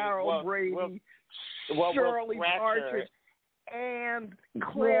before Carol Brady, Shirley Partridge, and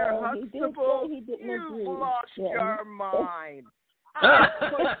Claire Huxtable? You've lost your mind. I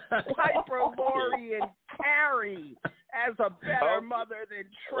put Piper Laurie and Carrie as a better mother than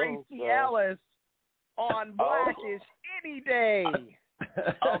Tracy Ellis on Blackish any day.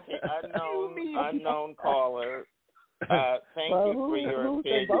 Okay, unknown caller. Thank you for your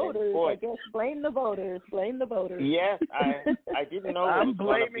opinion. The voters? I guess blame the voters. Blame the voters. Yes, I didn't know it was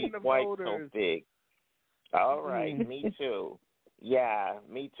going to be quite so big. All right, me too. Yeah,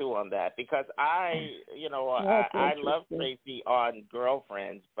 me too on that because I love Tracy on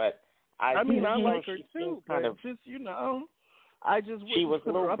Girlfriends, but I like her too, kind of just I just she was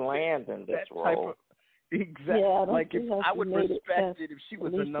a little bland in this role. Exactly. Yeah, like if I would respect it if she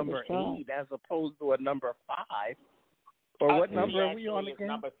was a number 8 as opposed to a number 5. Or what number are we on again?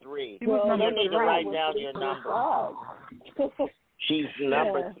 Number 3. She was number you need 3. to write down your number. She's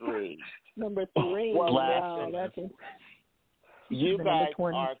number 3. Number 3. Well, wow, that's you guys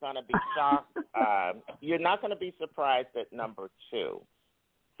are going to be shocked. You're not going to be surprised at number 2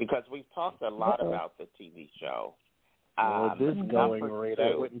 because we've talked a lot about the TV show. Well, this going rate,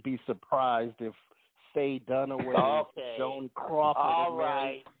 I wouldn't be surprised if Faye Dunaway, Joan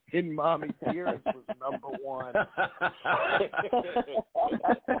Crawford, and Mommy Dearest was number 1.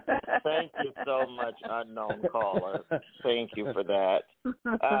 Thank you so much, unknown caller. Thank you for that.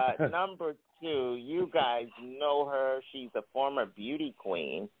 Number 2, you guys know her. She's a former beauty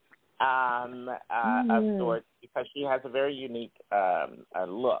queen of sorts because she has a very unique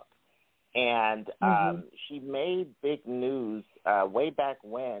look. And she made big news way back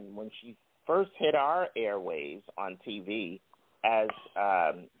when she first hit our airwaves on TV as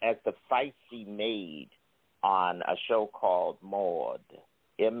the feisty maid on a show called Maude,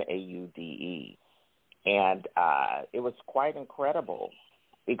 Maude, and it was quite incredible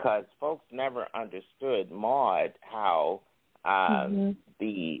because folks never understood Maude how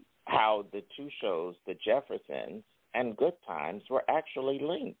the 2 shows, The Jeffersons and Good Times, were actually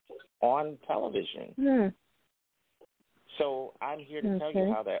linked on television. Mm. So I'm here to tell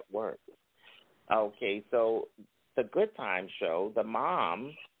you how that works. Okay, so the Good Times show, the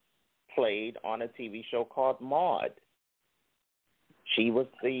mom played on a TV show called Maude. She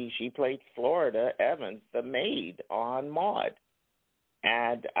played Florida Evans, the maid on Maude.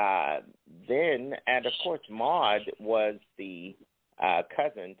 And of course, Maude was the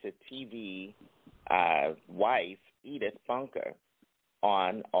cousin to TV wife Edith Bunker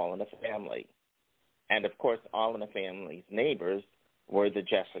on All in the Family. And of course, All in the Family's neighbors were the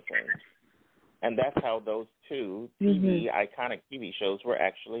Jeffersons. And that's how those 2 iconic TV shows were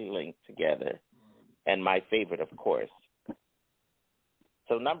actually linked together. And my favorite, of course.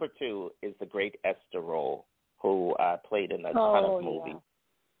 So number 2 is the great Esther Rolle, who played in a ton of movies.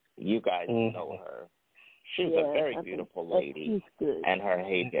 Yeah. You guys know her. She's a very beautiful lady and her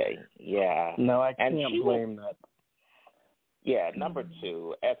heyday. Yeah. No, I can't blame that. Yeah, number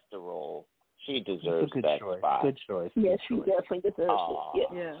 2, Esther Rolle. She deserves that spot. Good choice. Yeah, she definitely deserves it.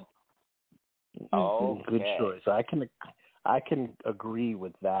 Yeah. Oh, good choice. I can agree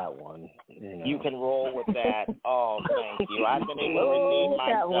with that one. You can roll with that. Oh, thank you. I can even redeem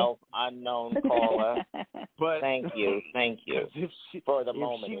myself, unknown caller. But thank you for the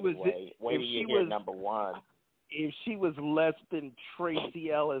moment. Wait till you hear number 1. If she was less than Tracy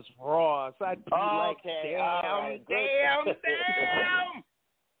Ellis Ross, I'd be like, damn.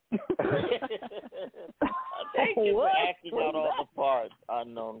 Thank you for acting out all the parts,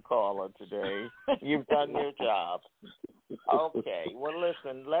 unknown caller, today. You've done your job. Okay. Well,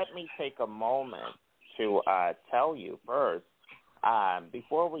 listen, let me take a moment to tell you first,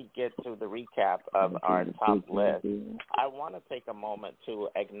 before we get to the recap of our top list, I want to take a moment to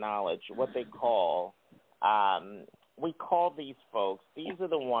acknowledge what they call, we call these folks, these are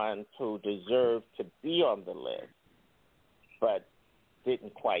the ones who deserve to be on the list, but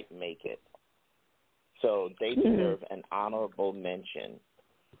didn't quite make it. So they deserve an honorable mention.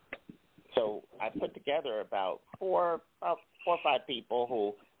 So I put together about four or five people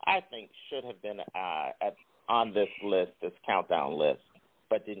who I think should have been on this list, this countdown list,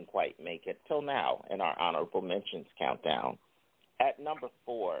 but didn't quite make it till now in our honorable mentions countdown. At number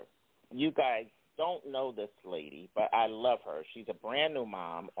 4, you guys don't know this lady, but I love her. She's a brand new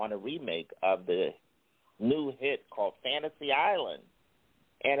mom on a remake of the new hit called Fantasy Island.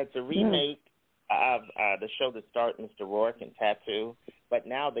 And it's a remake of the show that starred Mr. Rourke and Tattoo, but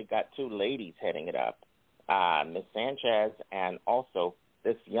now they got 2 ladies heading it up, Miss Sanchez and also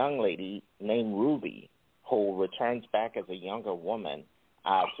this young lady named Ruby, who returns back as a younger woman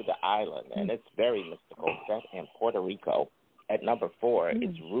to the island. And it's very mystical, set in Puerto Rico. At number 4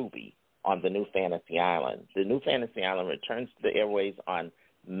 is Ruby on the new Fantasy Island. The new Fantasy Island returns to the airways on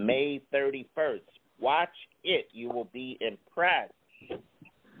May 31st. Watch it. You will be impressed.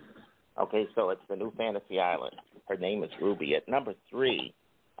 Okay, so it's the new Fantasy Island. Her name is Ruby. At number 3,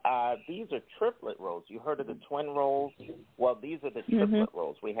 these are triplet roles. You heard of the twin roles? Well, these are the triplet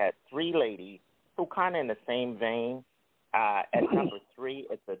roles. We had 3 ladies who kind of in the same vein. At number 3,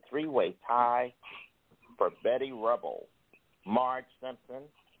 it's a 3-way tie for Betty Rubble, Marge Simpson,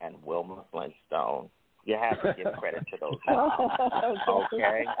 and Wilma Flintstone. You have to give credit to those.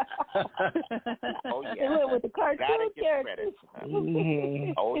 Okay? Oh, yeah. They went with the cartoon Gotta give characters. credit to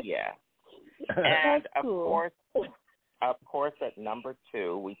them. Oh, yeah. And, of course, at number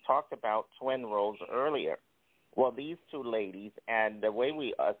 2, we talked about twin roles earlier. Well, these 2 ladies, and the way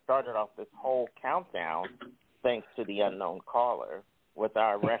we started off this whole countdown, thanks to the unknown caller, with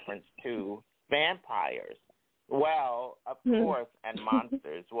our reference to vampires. Well, of course, and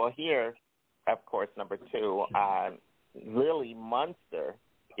monsters. Well, here, of course, number 2, Lily Munster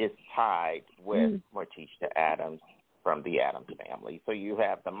is tied with Morticia Addams from the Addams Family. So you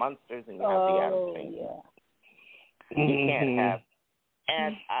have the Munsters and you have the Addams Family. Yeah. You can't have.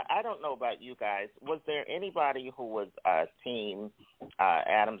 And I don't know about you guys. Was there anybody who was team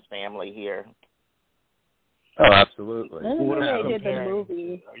Addams Family here? Oh, absolutely. When they did the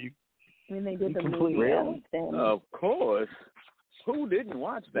movie. When they did the movie. Of course. Who didn't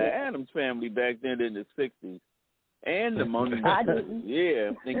watch the Addams Family back then in the 60s? And the Money. I didn't.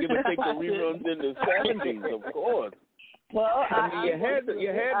 Yeah, and give and take the reruns in the 70s, of course. Well, you had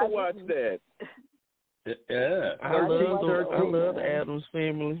to watch that. Yeah, I love Addams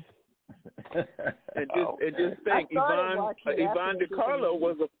Family. And just think, Yvonne DiCarlo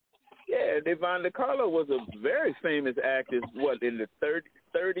was Yvonne DiCarlo was a very famous actress. What, in the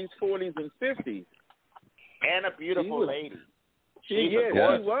 30s, 40s, and 50s, and a beautiful lady. She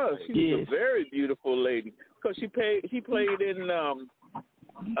was. She was a very beautiful lady because she played in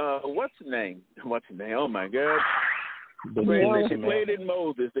what's the name? Oh my God! She played in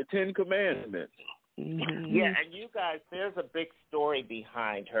Moses, the 10 Commandments. Yeah, and you guys, there's a big story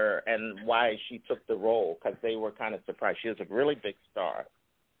behind her and why she took the role, because they were kind of surprised. She was a really big star.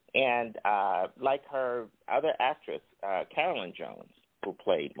 And like her other actress, Carolyn Jones, who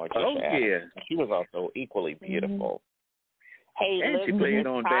played Morticia Addams, she was also equally beautiful. Hey, and she played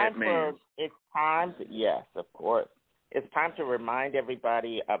on Batman. It's time to, yes, of course. It's time to remind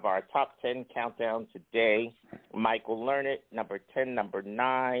everybody of our top 10 countdown today. Michael Learned, number 10, number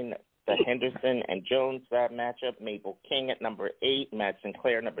 9. The Henderson and Jones matchup. Mabel King at number 8. Matt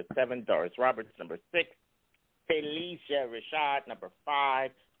Sinclair, number 7. Doris Roberts, number 6. Felicia Rashad, number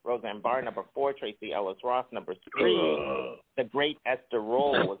 5. Roseanne Barr, number 4. Tracy Ellis Ross, number 3. The Great Esther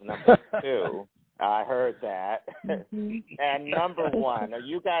Roll was number 2. I heard that. And number 1. Are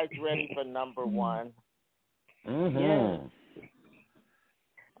you guys ready for number 1? Yeah.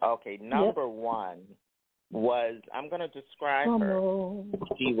 Okay, number 1 was, I'm going to describe her.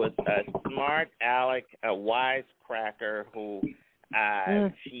 She was a smart aleck, a wisecracker who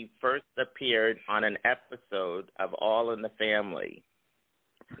she first appeared on an episode of All in the Family.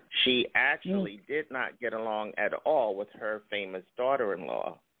 She actually did not get along at all with her famous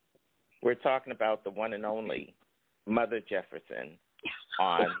daughter-in-law. We're talking about the one and only Mother Jefferson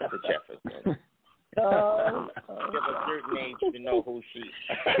on The Jeffersons. Give a certain age to know who she.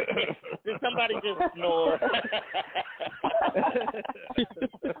 Did somebody just snore?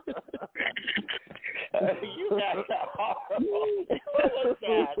 You guys are horrible. Who was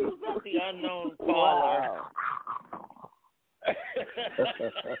that? Who's that? The unknown caller.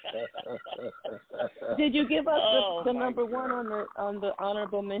 Did you give us the number one on the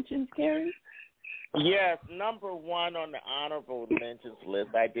honorable mentions, Carrie? Yes, number one on the honorable mentions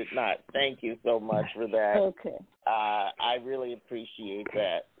list. I did not. Thank you so much for that. Okay. I really appreciate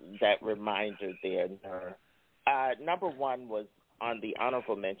that reminder there. Number one was on the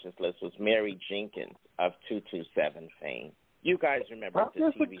honorable mentions list was Mary Jenkins of 227 fame. You guys remember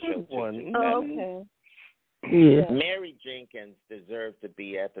the TV show 227? Oh, okay. Yeah. Mary Jenkins deserved to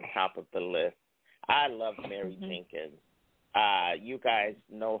be at the top of the list. I love Mary Jenkins. You guys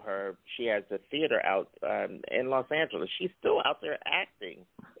know her. She has a theater out in Los Angeles. She's still out there acting.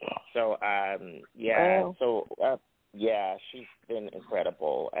 So, yeah. Wow. So, yeah, she's been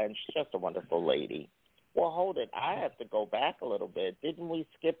incredible, and she's just a wonderful lady. Well, hold it. I have to go back a little bit. Didn't we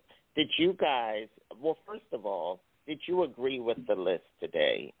skip? Did you guys? Well, first of all, did you agree with the list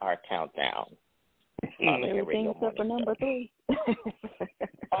today? Our countdown. Everything except for number 3.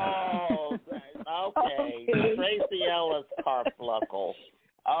 Oh, okay. Tracy Ellis Carfluckle.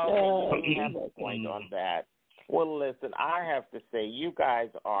 Okay, you have a point on that. Well, listen, I have to say, you guys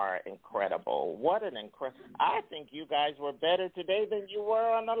are incredible. What an I think you guys were better today than you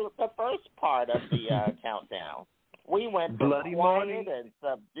were on the first part of the countdown. We went from quiet and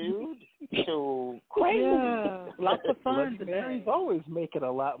subdued to crazy. Yeah, lots of fun. Mary's always making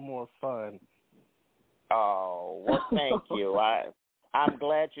a lot more fun. Oh, well, thank you. I'm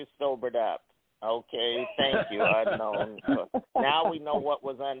glad you sobered up. Okay, thank you, unknown. Now we know what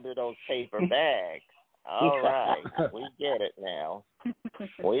was under those paper bags. All right, we get it now.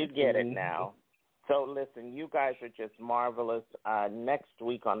 We get it now. So, listen, you guys are just marvelous. Next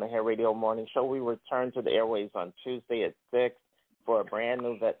week on the Hair Radio Morning Show, we return to the airwaves on Tuesday at 6 for a brand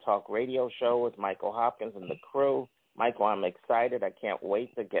new Vet Talk Radio show with Michael Hopkins and the crew. Michael, I'm excited. I can't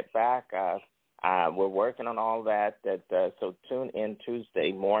wait to get back. We're working on all that. So tune in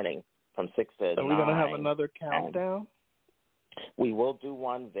Tuesday morning from 6 to 9. Are we going to have another countdown? We will do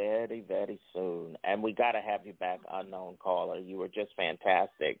one very, very soon. And we got to have you back, unknown caller. You were just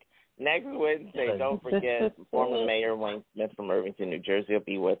fantastic. Next Wednesday, don't forget, former Mayor Wayne Smith from Irvington, New Jersey will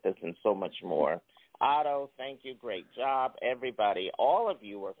be with us and so much more. Otto, thank you. Great job. Everybody, all of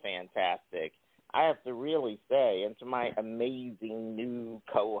you were fantastic. I have to really say, and to my amazing new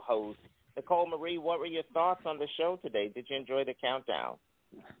co-host, Nicole Marie, what were your thoughts on the show today? Did you enjoy the countdown?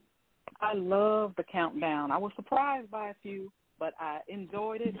 I love the countdown. I was surprised by a few, but I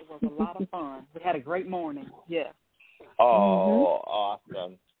enjoyed it. It was a lot of fun. We had a great morning. Yes. Oh,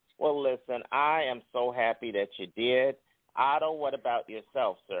 awesome. Well, listen, I am so happy that you did. Otto, what about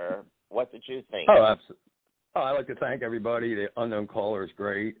yourself, sir? What did you think? Oh, absolutely. I'd like to thank everybody. The unknown caller is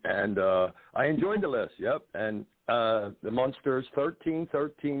great, and I enjoyed the list. Yep, and the Munsters,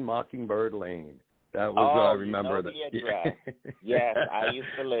 1313 Mockingbird Lane. That was I remember that. The address. Yes, I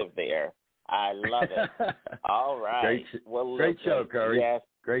used to live there. I love it. All right. Great show, Curry. Yes.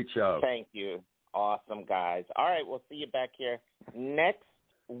 Great show. Thank you. Awesome, guys. All right, we'll see you back here next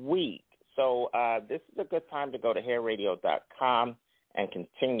week. So this is a good time to go to hairradio.com and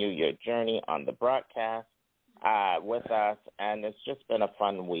continue your journey on the broadcast with us. And it's just been a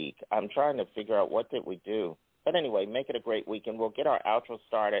fun week. I'm trying to figure out what did we do. But anyway, make it a great week, and we'll get our outro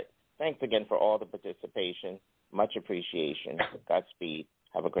started. Thanks again for all the participation. Much appreciation. Godspeed.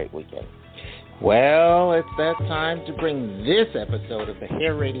 Have a great weekend. Well, it's that time to bring this episode of the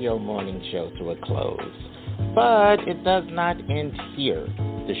Hair Radio Morning Show to a close. But it does not end here.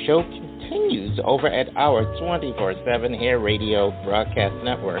 The show continues over at our 24/7 Hair Radio broadcast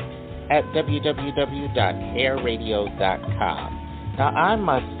network at www.hairradio.com. Now, I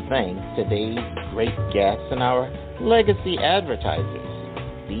must thank today's great guests and our legacy advertisers.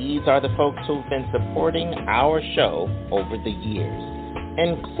 These are the folks who've been supporting our show over the years,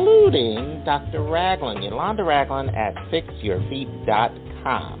 including Dr. Ragland, Yolanda Ragland at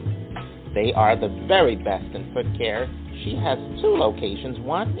FixYourFeet.com. They are the very best in foot care. She has 2 locations,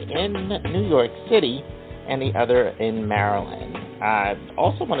 one in New York City and the other in Maryland. I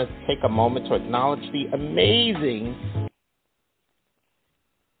also want to take a moment to acknowledge the amazing